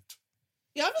moment?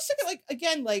 Yeah, I'm just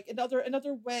thinking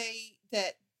another way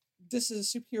that this is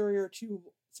superior to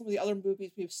some of the other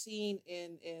movies we've seen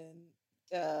in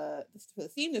the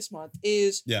theme this month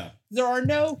is there are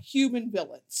no human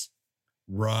villains.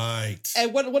 Right.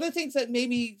 And one of the things that made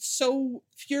me so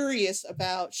furious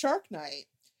about Shark Night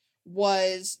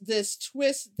was this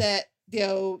twist that,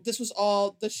 this was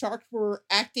all the sharks were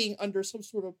acting under some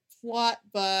sort of plot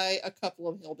by a couple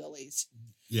of hillbillies.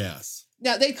 Yes.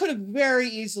 Now, they could have very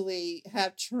easily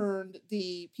have turned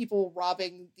the people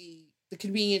robbing the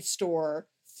convenience store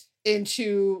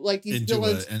into like these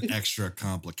villains, an extra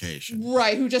complication,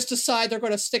 right? Who just decide they're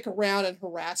going to stick around and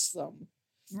harass them,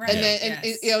 right? And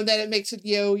then then it makes it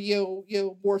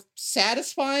more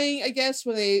satisfying, I guess,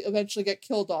 when they eventually get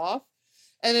killed off.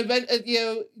 And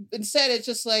instead it's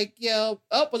just like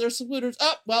there's some looters.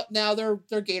 Oh, well, now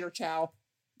they're Gator Chow.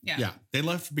 Yeah, they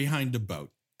left behind a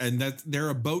boat. And that they're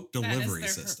a boat delivery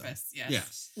system. Purpose,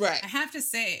 yes. Right. I have to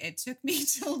say, it took me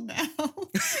till now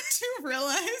to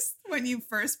realize when when you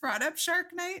first brought up Shark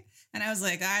Night, and I was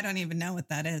like, I don't even know what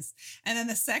that is. And then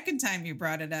the second time you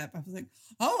brought it up, I was like,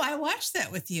 oh, I watched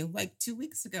that with you like 2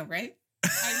 weeks ago, right?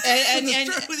 And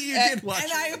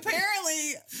I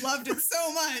apparently loved it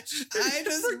so much. I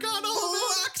just forgot all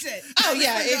blocked it. Oh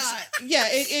yeah,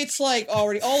 it's like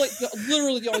already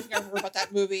literally the only thing I remember about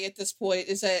that movie at this point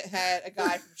is that it had a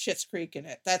guy from Schitt's Creek in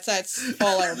it. That's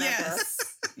all I remember.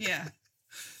 Yes. Yeah.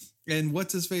 And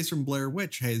what's his face from Blair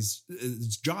Witch has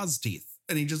Jaws teeth,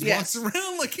 and he just walks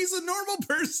around like he's a normal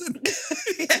person.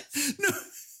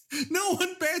 Yes. No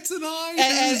one bats an eye.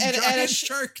 And giant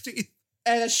shark teeth.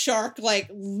 And a shark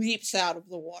like leaps out of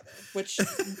the water, which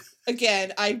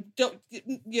again, I don't,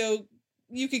 you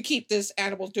can keep this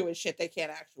animals doing shit they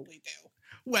can't actually do.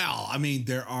 Well, I mean,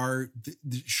 there are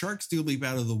the sharks do leap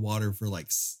out of the water for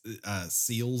like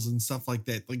seals and stuff like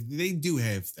that. Like they do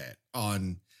have that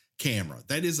on camera.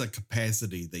 That is a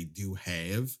capacity they do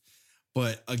have.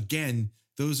 But again,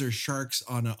 those are sharks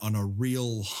on a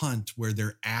real hunt where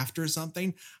they're after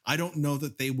something. I don't know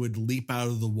that they would leap out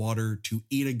of the water to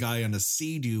eat a guy on a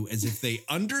sea-doo as if they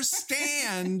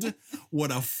understand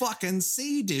what a fucking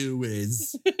sea-doo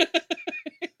is.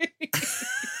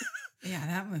 Yeah,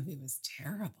 that movie was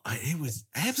terrible. It was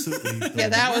absolutely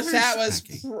that was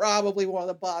probably one of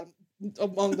the bottom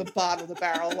of the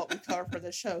barrel what we cover for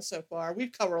this show so far.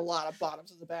 We've covered a lot of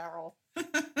bottoms of the barrel.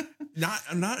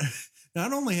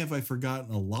 Not only have I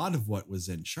forgotten a lot of what was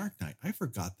in Shark Night, I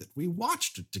forgot that we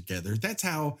watched it together. That's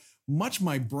how much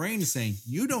my brain is saying,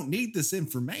 you don't need this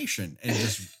information, and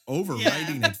just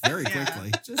overwriting it very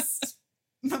quickly. Just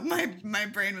my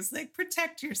brain was like,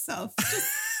 protect yourself.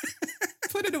 Just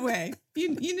put it away.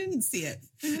 You didn't see it.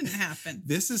 It didn't happen.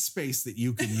 This is space that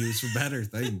you can use for better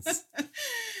things.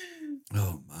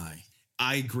 Oh my.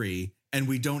 I agree. And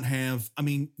we don't have, I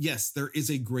mean, yes, there is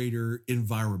a greater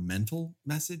environmental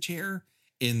message here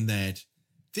in that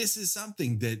this is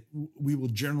something that we will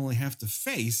generally have to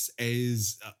face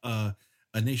as a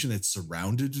nation that's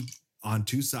surrounded on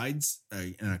two sides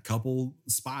in a couple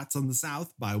spots on the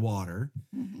south by water.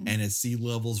 Mm-hmm. And as sea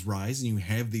levels rise and you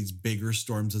have these bigger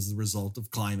storms as a result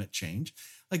of climate change,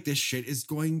 like this shit is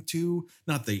going to,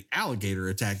 not the alligator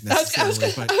attack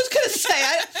necessarily, but I was going to say,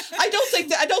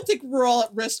 I don't think we're all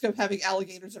at risk of having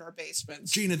alligators in our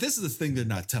basements. Gina, this is the thing they're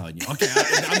not telling you. Okay,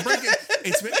 I'm breaking.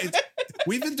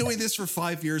 We've been doing this for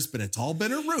 5 years, but it's all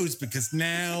been a ruse because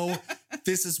now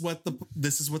this is what the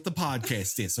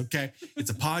podcast is. Okay, it's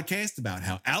a podcast about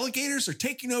how alligators are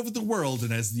taking over the world,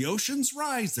 and as the oceans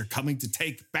rise, they're coming to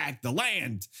take back the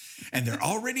land, and they're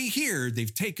already here.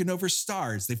 They've taken over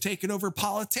stars. They've taken over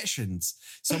politicians.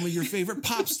 Some of your favorite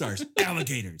pop stars,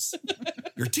 alligators.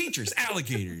 Your teachers,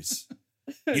 alligators.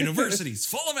 Universities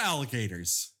full of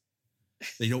alligators.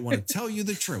 They don't want to tell you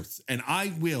the truth, and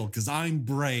I will because I'm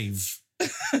brave.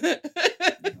 You are.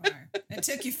 It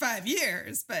took you 5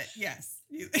 years, but yes,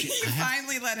 you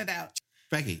finally let it out.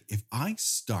 Becky, if I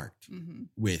start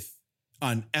with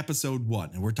on episode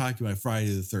 1, and we're talking about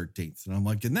Friday the 13th, and I'm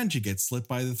like, and then she gets slit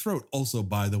by the throat. Also,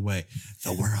 by the way,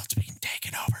 the world's being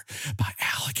taken over by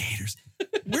alligators.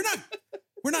 We're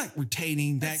not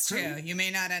retaining that. That's true. You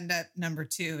may not end up number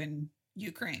 2 in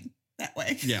Ukraine that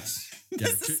way. Yes.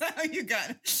 This is how you got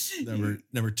it.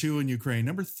 Number 2 in Ukraine,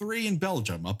 number 3 in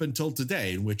Belgium, up until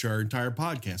today, in which our entire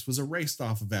podcast was erased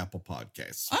off of Apple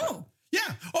Podcasts. Oh.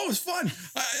 Yeah. Oh, it was fun.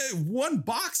 One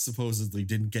box supposedly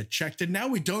didn't get checked, and now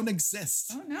we don't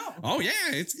exist. Oh no. Oh yeah,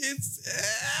 it's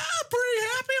pretty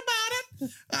happy about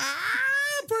it.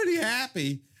 Pretty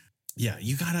happy. Yeah,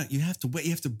 you have to wait.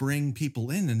 You have to bring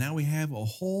people in, and now we have a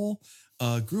whole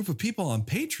group of people on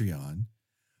Patreon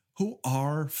who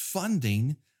are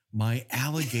funding my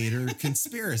alligator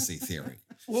conspiracy theory.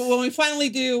 Well, when we finally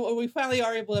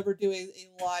are able to ever do a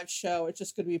live show, it's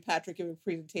just going to be Patrick giving a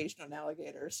presentation on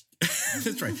alligators.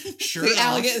 That's right. Sure. The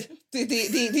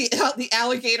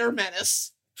alligator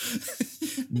menace.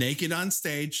 Naked on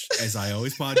stage, as I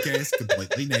always podcast,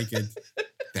 completely naked.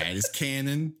 That is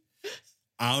canon.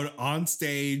 Out on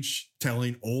stage,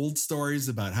 telling old stories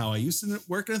about how I used to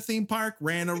work in a theme park,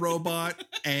 ran a robot,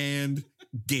 and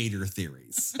gator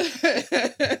theories.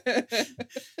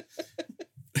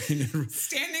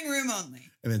 Standing room only.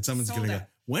 And then someone's going to go,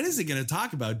 when is he going to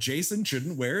talk about Jason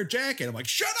shouldn't wear a jacket? I'm like,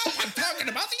 shut up, I'm talking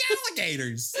about the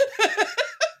alligators. I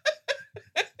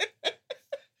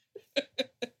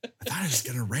thought I was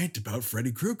going to rant about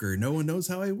Freddy Krueger. No one knows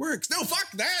how he works. No, fuck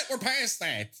that. We're past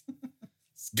that.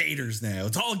 It's gators now.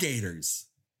 It's all gators.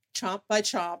 Chomp by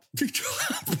chomp.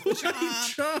 Chomp.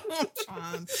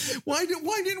 Why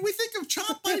didn't we think of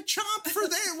chomp by chomp for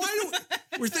that?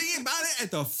 We're thinking about it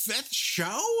at the 5th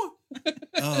show?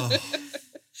 Oh.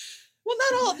 Well, not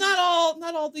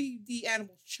not all the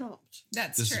animals chomped.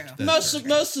 That's true. Most of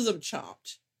them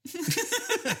chomped.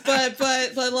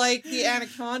 but like the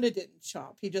anaconda didn't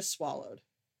chomp. He just swallowed.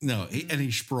 No, and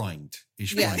he sprunged.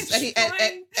 Yes,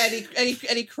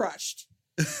 and he crushed.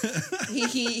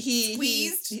 He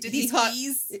squeezed. Did he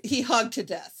squeeze? He hugged to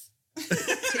death.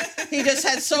 He just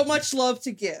had so much love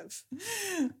to give.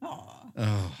 Oh.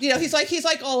 He's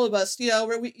like all of us.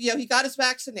 Where he got his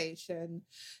vaccination.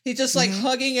 He's just like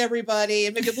hugging everybody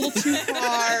and maybe a little too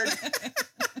hard.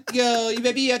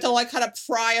 Maybe you have to like kind of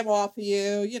pry him off of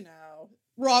you.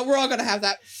 We're all gonna have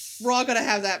that. We're all gonna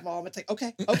have that moment. It's like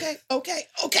okay.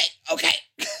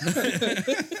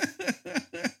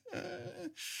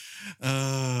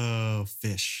 Oh,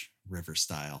 fish river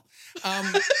style.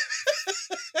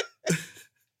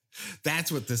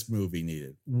 That's what this movie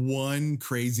needed. One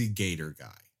crazy gator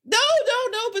guy. No.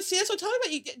 But see, that's what I'm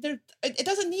talking about. It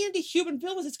doesn't need any human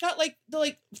villains. It's got like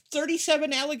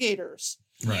 37 alligators.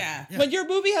 Right. Yeah. When your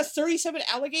movie has 37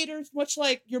 alligators, much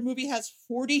like your movie has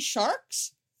 40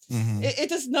 sharks, it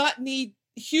does not need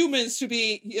humans to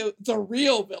be the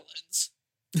real villains.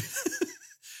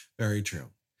 Very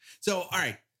true. So, all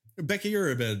right, Becky,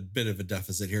 you're a bit of a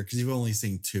deficit here because you've only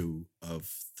seen 2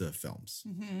 of the films.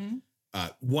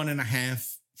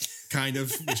 1.5, kind of.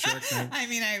 The shark thing. I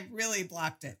mean, I really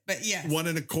blocked it, but yes.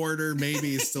 1.25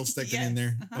 maybe is still sticking in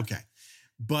there. Uh-huh. Okay.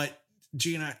 But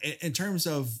Gina, in terms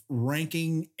of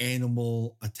ranking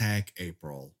Animal Attack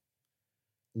April,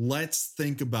 let's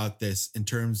think about this in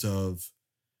terms of,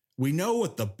 we know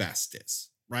what the best is,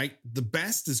 right? The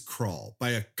best is Crawl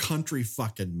by a country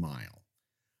fucking mile.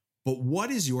 But what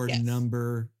is your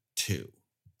number 2?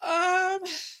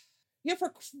 For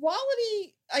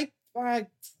quality, I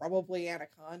probably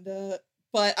Anaconda,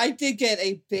 but I did get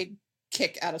a big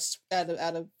kick out of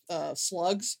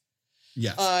Slugs.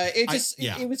 Yes.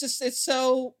 It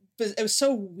was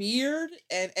so weird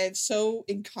and so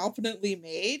incompetently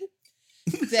made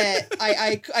that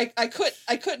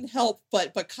I couldn't help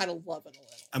but kind of love it a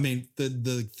little. I mean,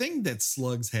 the thing that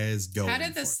Slugs has going. How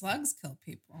did the slugs kill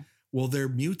people? Well, they're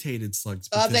mutated slugs.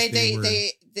 They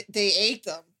ate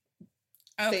them.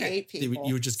 Okay. They ate people.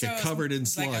 You would just get covered in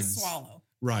slugs. Like a swallow.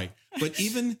 Right. But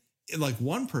even like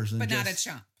one person. But not a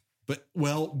chomp. But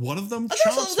one of them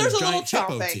chomps with giant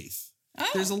hippo teeth. Oh.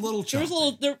 There's a little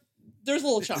chomping. There's a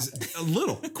little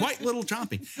chomping. Quite little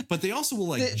chomping. But they also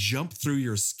will jump through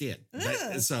your skin.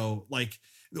 So like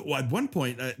at one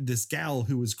point, this gal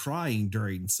who was crying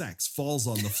during sex falls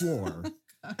on the floor.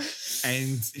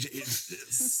 And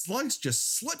slugs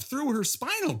just slip through her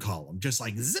spinal column, just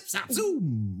like zip zap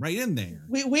zoom right in there.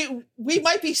 We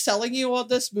might be selling you on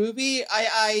this movie.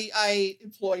 I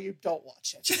implore you, don't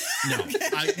watch it.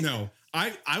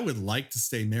 I would like to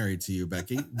stay married to you,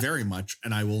 Becky, very much,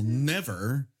 and I will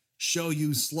never show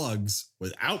you slugs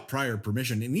without prior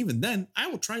permission. And even then, I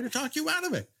will try to talk you out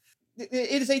of it.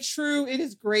 It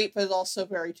is great, but it's also a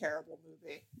very terrible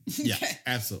movie. Yes,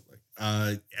 absolutely.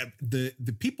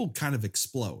 The people kind of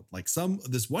explode. Like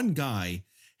this one guy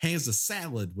has a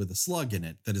salad with a slug in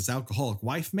it that his alcoholic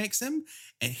wife makes him,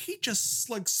 and he just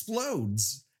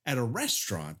explodes at a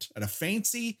restaurant, at a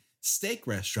fancy steak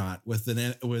restaurant with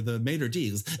a maitre d'.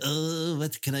 He goes, "Oh,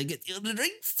 what can I get you to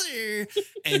drink, sir?"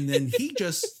 And then he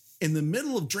just, in the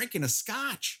middle of drinking a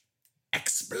scotch,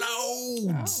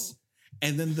 explodes. Oh.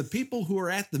 And then the people who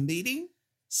are at the meeting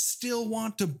still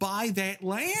want to buy that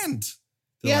land.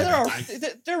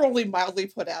 They're only mildly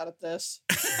put out at this.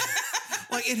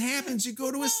 Like it happens, you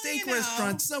go to a steak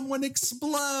restaurant, someone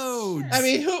explodes. I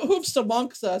mean, who's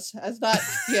amongst us has not,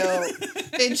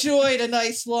 enjoyed a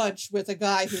nice lunch with a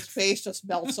guy whose face just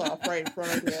melts off right in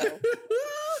front of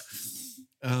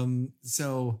you.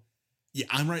 So yeah,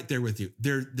 I'm right there with you.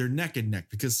 They're neck and neck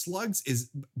because Slugs is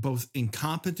both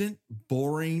incompetent,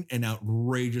 boring, and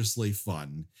outrageously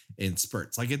fun in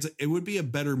spurts. Like it would be a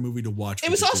better movie to watch. It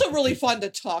was also really fun to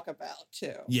talk about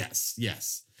too.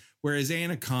 Yes. Whereas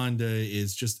Anaconda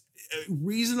is just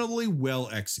reasonably well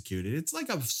executed. It's like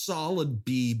a solid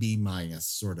B minus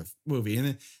sort of movie,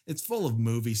 and it's full of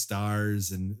movie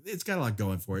stars, and it's got a lot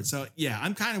going for it. So yeah,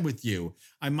 I'm kind of with you.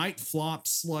 I might flop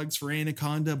Slugs for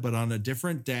Anaconda, but on a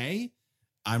different day,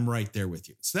 I'm right there with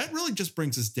you. So that really just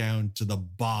brings us down to the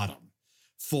bottom.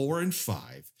 4 and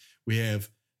 5. We have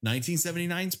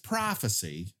 1979's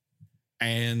Prophecy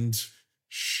and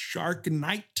Shark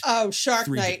Night. Oh, Shark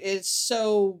Night is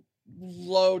so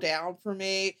low down for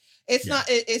me. It's not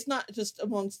just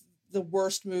amongst the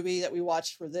worst movie that we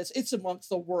watched for this. It's amongst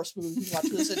the worst movies we watched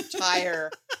for this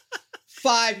entire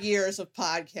 5 years of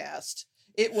podcast.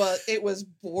 It was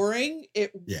boring.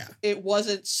 It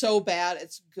wasn't so bad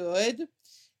it's good.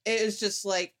 It was just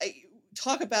like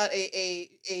talk about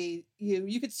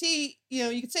you could see,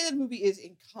 you could say that the movie is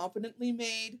incompetently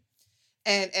made,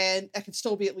 and it can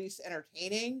still be at least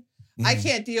entertaining. I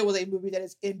can't deal with a movie that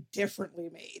is indifferently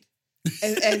made,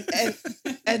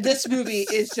 and this movie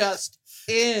is just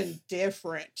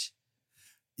indifferent.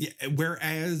 Yeah,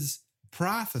 whereas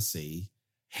Prophecy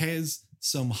has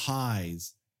some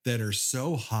highs that are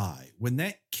so high. When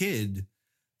that kid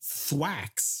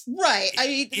thwacks, right? I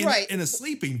mean, in a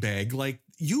sleeping bag, like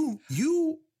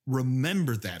you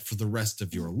remember that for the rest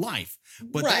of your life.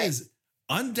 But that is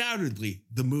undoubtedly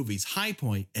the movie's high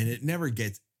point, and it never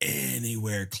gets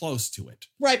anywhere close to it.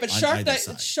 Right, but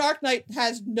Shark Night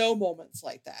has no moments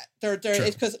like that.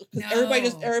 It's because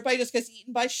everybody just gets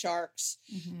eaten by sharks,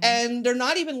 and they're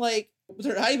not even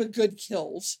good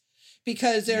kills,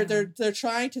 because they're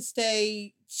trying to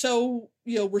stay so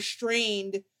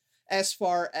restrained as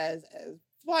far as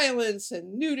violence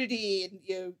and nudity and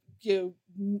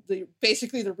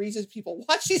basically the reasons people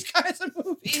watch these kinds of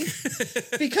movies,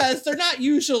 because they're not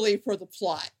usually for the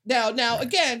plot. Now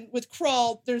again, with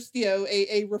Crawl, there's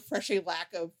a refreshing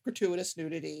lack of gratuitous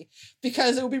nudity,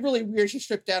 because it would be really weird she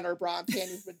stripped down her bra and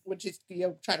panties when she's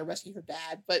trying to rescue her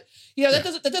dad. But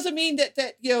that doesn't mean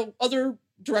that other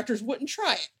directors wouldn't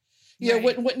try it.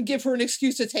 Wouldn't give her an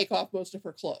excuse to take off most of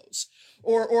her clothes,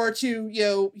 or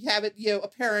to have it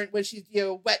apparent when she's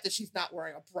wet that she's not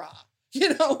wearing a bra.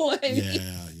 A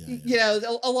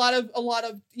lot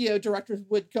of directors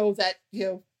would go that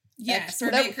or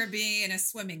make her be in a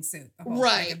swimming suit,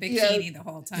 like a bikini the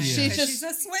whole time. She's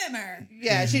a swimmer.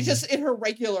 Yeah, she's just in her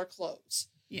regular clothes.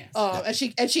 Yes.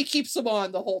 And she keeps them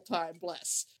on the whole time.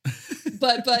 Bless.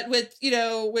 but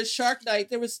with Shark Night,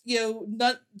 there was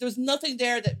nothing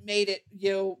there that made it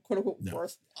quote unquote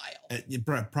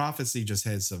worthwhile. Prophecy just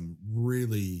has some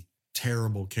really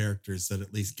terrible characters that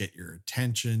at least get your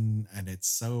attention, and it's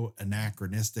so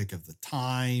anachronistic of the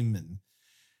time, and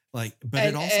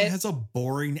it also has a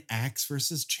boring axe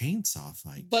versus chainsaw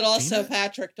fight. But also,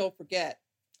 Patrick, don't forget,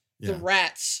 the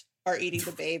rats are eating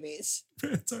the babies.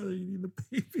 Rats are eating the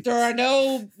babies. There are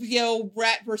no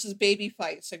rat versus baby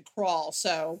fights in Crawl,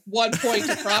 so 1 point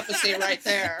to Prophecy right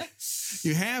there.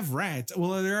 You have rats.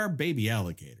 Well, there are baby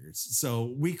alligators,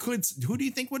 so we could. Who do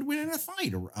you think would win in a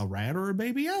fight, a rat or a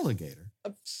baby alligator?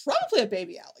 Probably a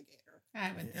baby alligator.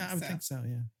 I would think so.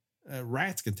 Yeah.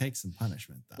 Rats can take some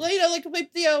punishment, though.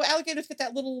 Well, alligators get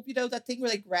that little, that thing where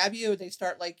they grab you and they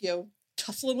start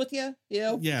tussling with you,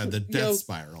 Yeah, the death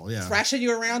spiral. Yeah, thrashing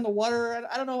you around the water.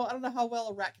 I don't know how well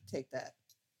a rat can take that.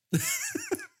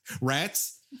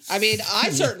 Rats. I mean, I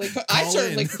certainly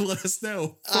let us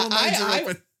know.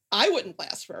 I wouldn't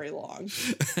last very long.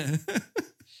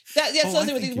 That's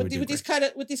something with these kind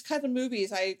of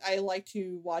movies. I like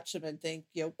to watch them and think,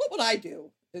 what would I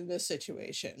do in this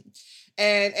situation?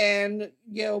 And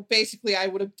basically I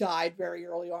would have died very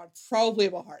early on, probably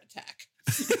of a heart attack.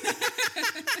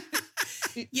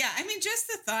 Yeah, I mean, just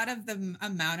the thought of the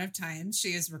amount of times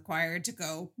she is required to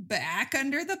go back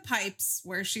under the pipes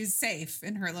where she's safe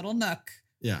in her little nook.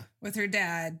 Yeah. With her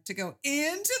dad to go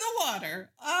into the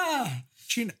water.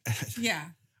 Gina. Yeah.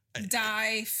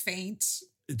 Die, faint.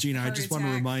 Gina, I just want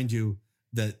to remind you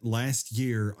that last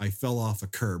year I fell off a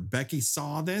curb. Becky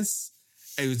saw this.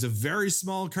 It was a very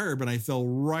small curb and I fell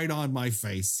right on my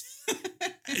face.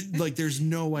 There's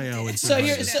no way I would. So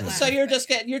you're just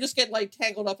getting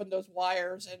tangled up in those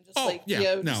wires and just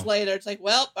just lay there. It's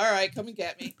well, all right, come and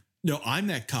get me. No, I'm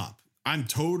that cop. I'm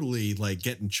totally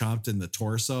getting chomped in the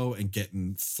torso and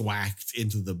getting thwacked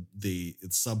into the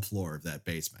subfloor of that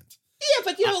basement. Yeah,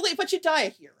 but you die a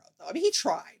hero though. I mean, he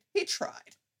tried.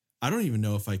 I don't even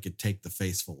know if I could take the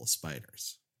face full of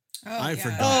spiders. I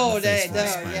forgot. Oh, yeah.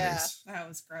 That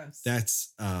was gross.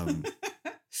 That's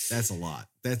that's a lot.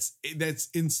 That's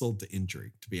insult to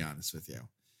injury, to be honest with you.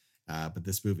 But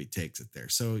this movie takes it there.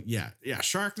 So yeah,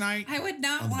 Shark Night. I would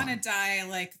not want to die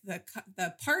like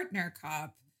the partner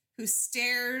cop who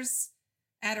stares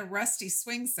at a rusty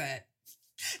swing set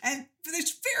and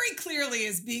very clearly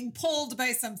is being pulled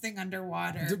by something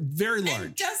underwater. Very large.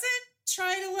 And doesn't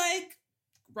try to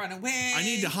run away. I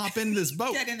need to hop in this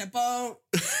boat. Get in a boat.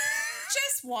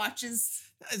 Just watches.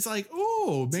 It's maybe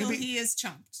till he is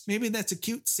chumped. Maybe that's a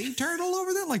cute sea turtle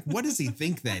over there. What does he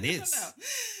think that is? I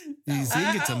don't know. Does he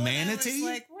think it's a manatee?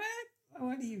 What?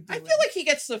 What are you doing? I feel like he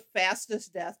gets the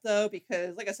fastest death though,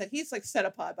 because like I said, he's set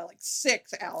upon by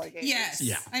 6 alligators. Yes.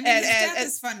 Yeah. I mean, his death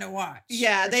is fun to watch.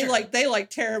 Yeah, they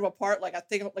tear him apart like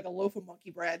a loaf of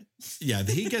monkey bread. Yeah,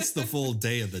 he gets the full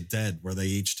Day of the Dead where they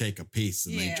each take a piece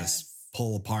and they just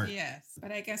pull apart. Yes,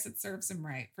 but I guess it serves him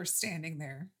right for standing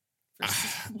there.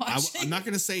 I'm not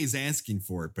going to say he's asking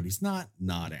for it, but he's not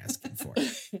asking for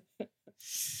it.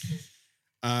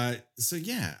 So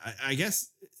yeah, I guess,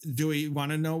 do we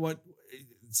want to know what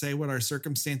our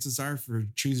circumstances are for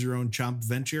choose your own chomp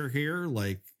venture here?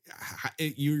 Like,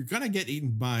 you're going to get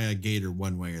eaten by a gator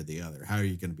one way or the other. How are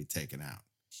you going to be taken out?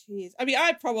 Jeez. I mean,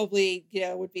 I probably,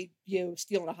 would be,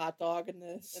 stealing a hot dog in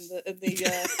the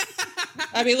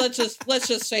I mean, let's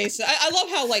just face it. I love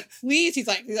how, like, please, he's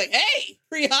like, hey,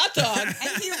 free hot dog.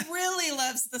 And he really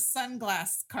loves the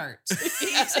sunglass cart.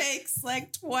 He takes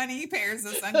like 20 pairs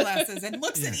of sunglasses and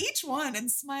looks at each one and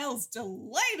smiles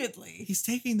delightedly. He's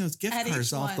taking those gift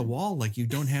cards off the wall like you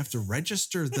don't have to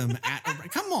register them at.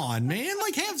 Come on, man.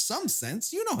 Like, have some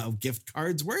sense. You know how gift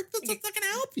cards work. That's not going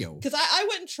to help you. Because I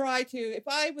wouldn't try to, if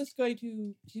I was going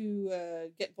to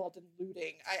get involved in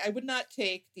looting, I would not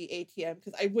take the ATM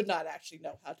because I would not actually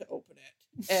know how to open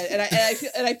it.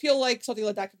 And I feel like something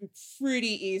like that could be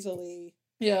pretty easily,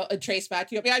 a trace back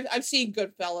to you. I mean, I've seen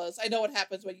Goodfellas. I know what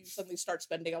happens when you suddenly start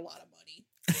spending a lot of money.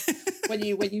 when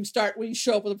you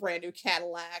show up with a brand new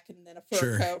Cadillac and then a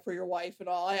fur coat for your wife and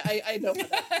all. I know how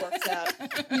that works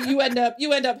out. You end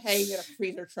up hanging in a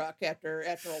freezer truck after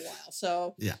a while.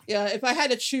 So yeah, if I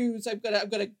had to choose, I'm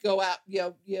gonna go out,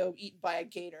 eaten by a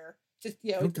gator. Just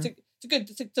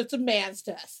it's a man's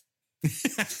death.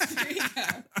 There you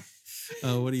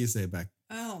go. What do you say, Beck?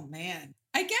 Oh man,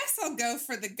 I guess I'll go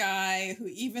for the guy who,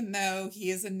 even though he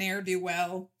is a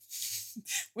ne'er-do-well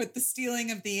with the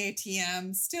stealing of the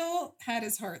ATM, still had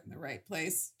his heart in the right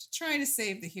place to try to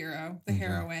save the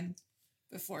heroine,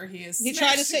 before he is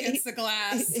smashed against the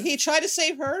glass. He tried to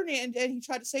save her, and he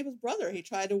tried to save his brother. He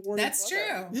tried to warn That's his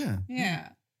brother. true. Yeah.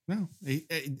 No,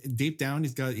 deep down,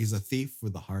 he's a thief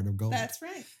with a heart of gold. That's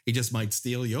right. He just might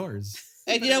steal yours.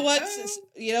 And you know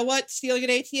what? Stealing an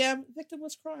ATM,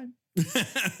 victimless crime.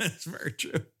 That's very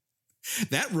true.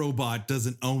 That robot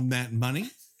doesn't own that money.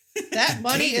 That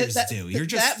money is You're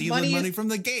just stealing money from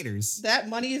the gators. That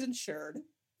money is insured.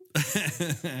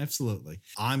 Absolutely.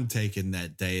 I'm taking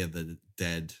that Day of the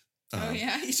Dead.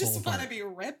 You just want to be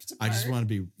ripped apart. I just want to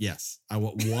be, yes. I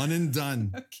want one and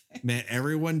done. Okay. Man,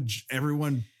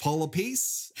 everyone pull a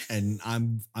piece, and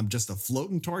I'm just a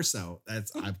floating torso.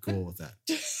 I'm cool with that.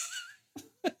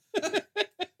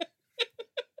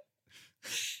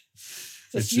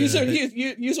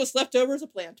 Use what's left over as a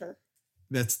planter.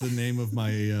 That's the name of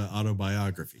my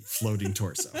autobiography, Floating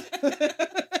Torso.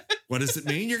 What does it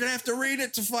mean? You're going to have to read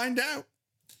it to find out.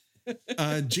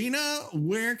 Gina,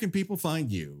 where can people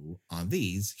find you on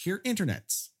these here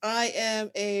internets? I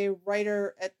am a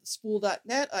writer at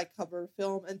spool.net. I cover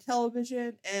film and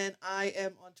television, and I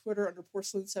am on Twitter under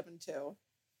Porcelain72.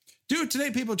 Do it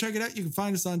today, people. Check it out. You can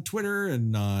find us on Twitter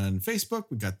and on Facebook.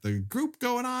 We got the group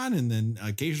going on, and then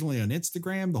occasionally on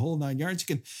Instagram, the whole 9 yards.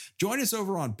 You can join us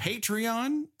over on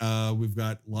Patreon. We've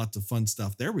got lots of fun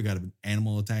stuff there. We got an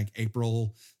Animal Attack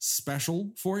April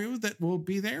special for you that will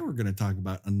be there. We're going to talk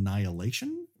about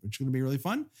Annihilation, which is going to be really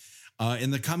fun.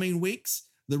 In the coming weeks,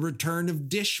 the return of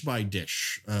Dish by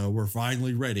Dish. We're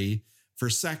finally ready for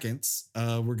seconds.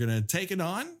 We're going to take it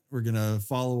on. We're going to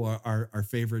follow our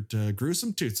favorite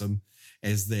Gruesome Toothsome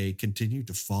as they continue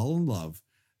to fall in love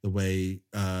the way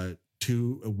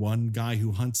one guy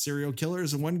who hunts serial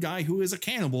killers and one guy who is a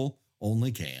cannibal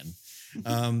only can.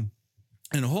 And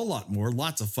a whole lot more.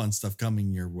 Lots of fun stuff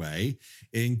coming your way,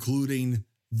 including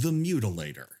The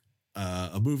Mutilator,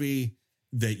 a movie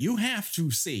that you have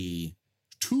to see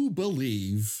to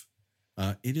believe.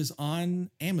 It is on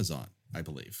Amazon, I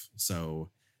believe. So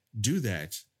do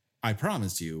that. I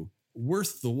promise you,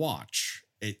 worth the watch.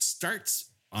 It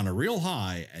starts on a real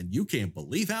high and you can't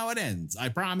believe how it ends. I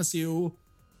promise you,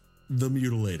 The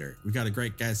Mutilator. We got a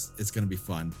great guest. It's going to be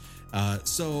fun.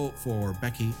 So for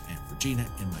Becky and for Gina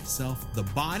and myself, the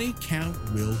body count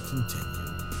will continue.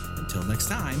 Until next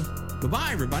time, bye-bye,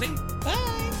 everybody.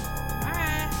 Bye.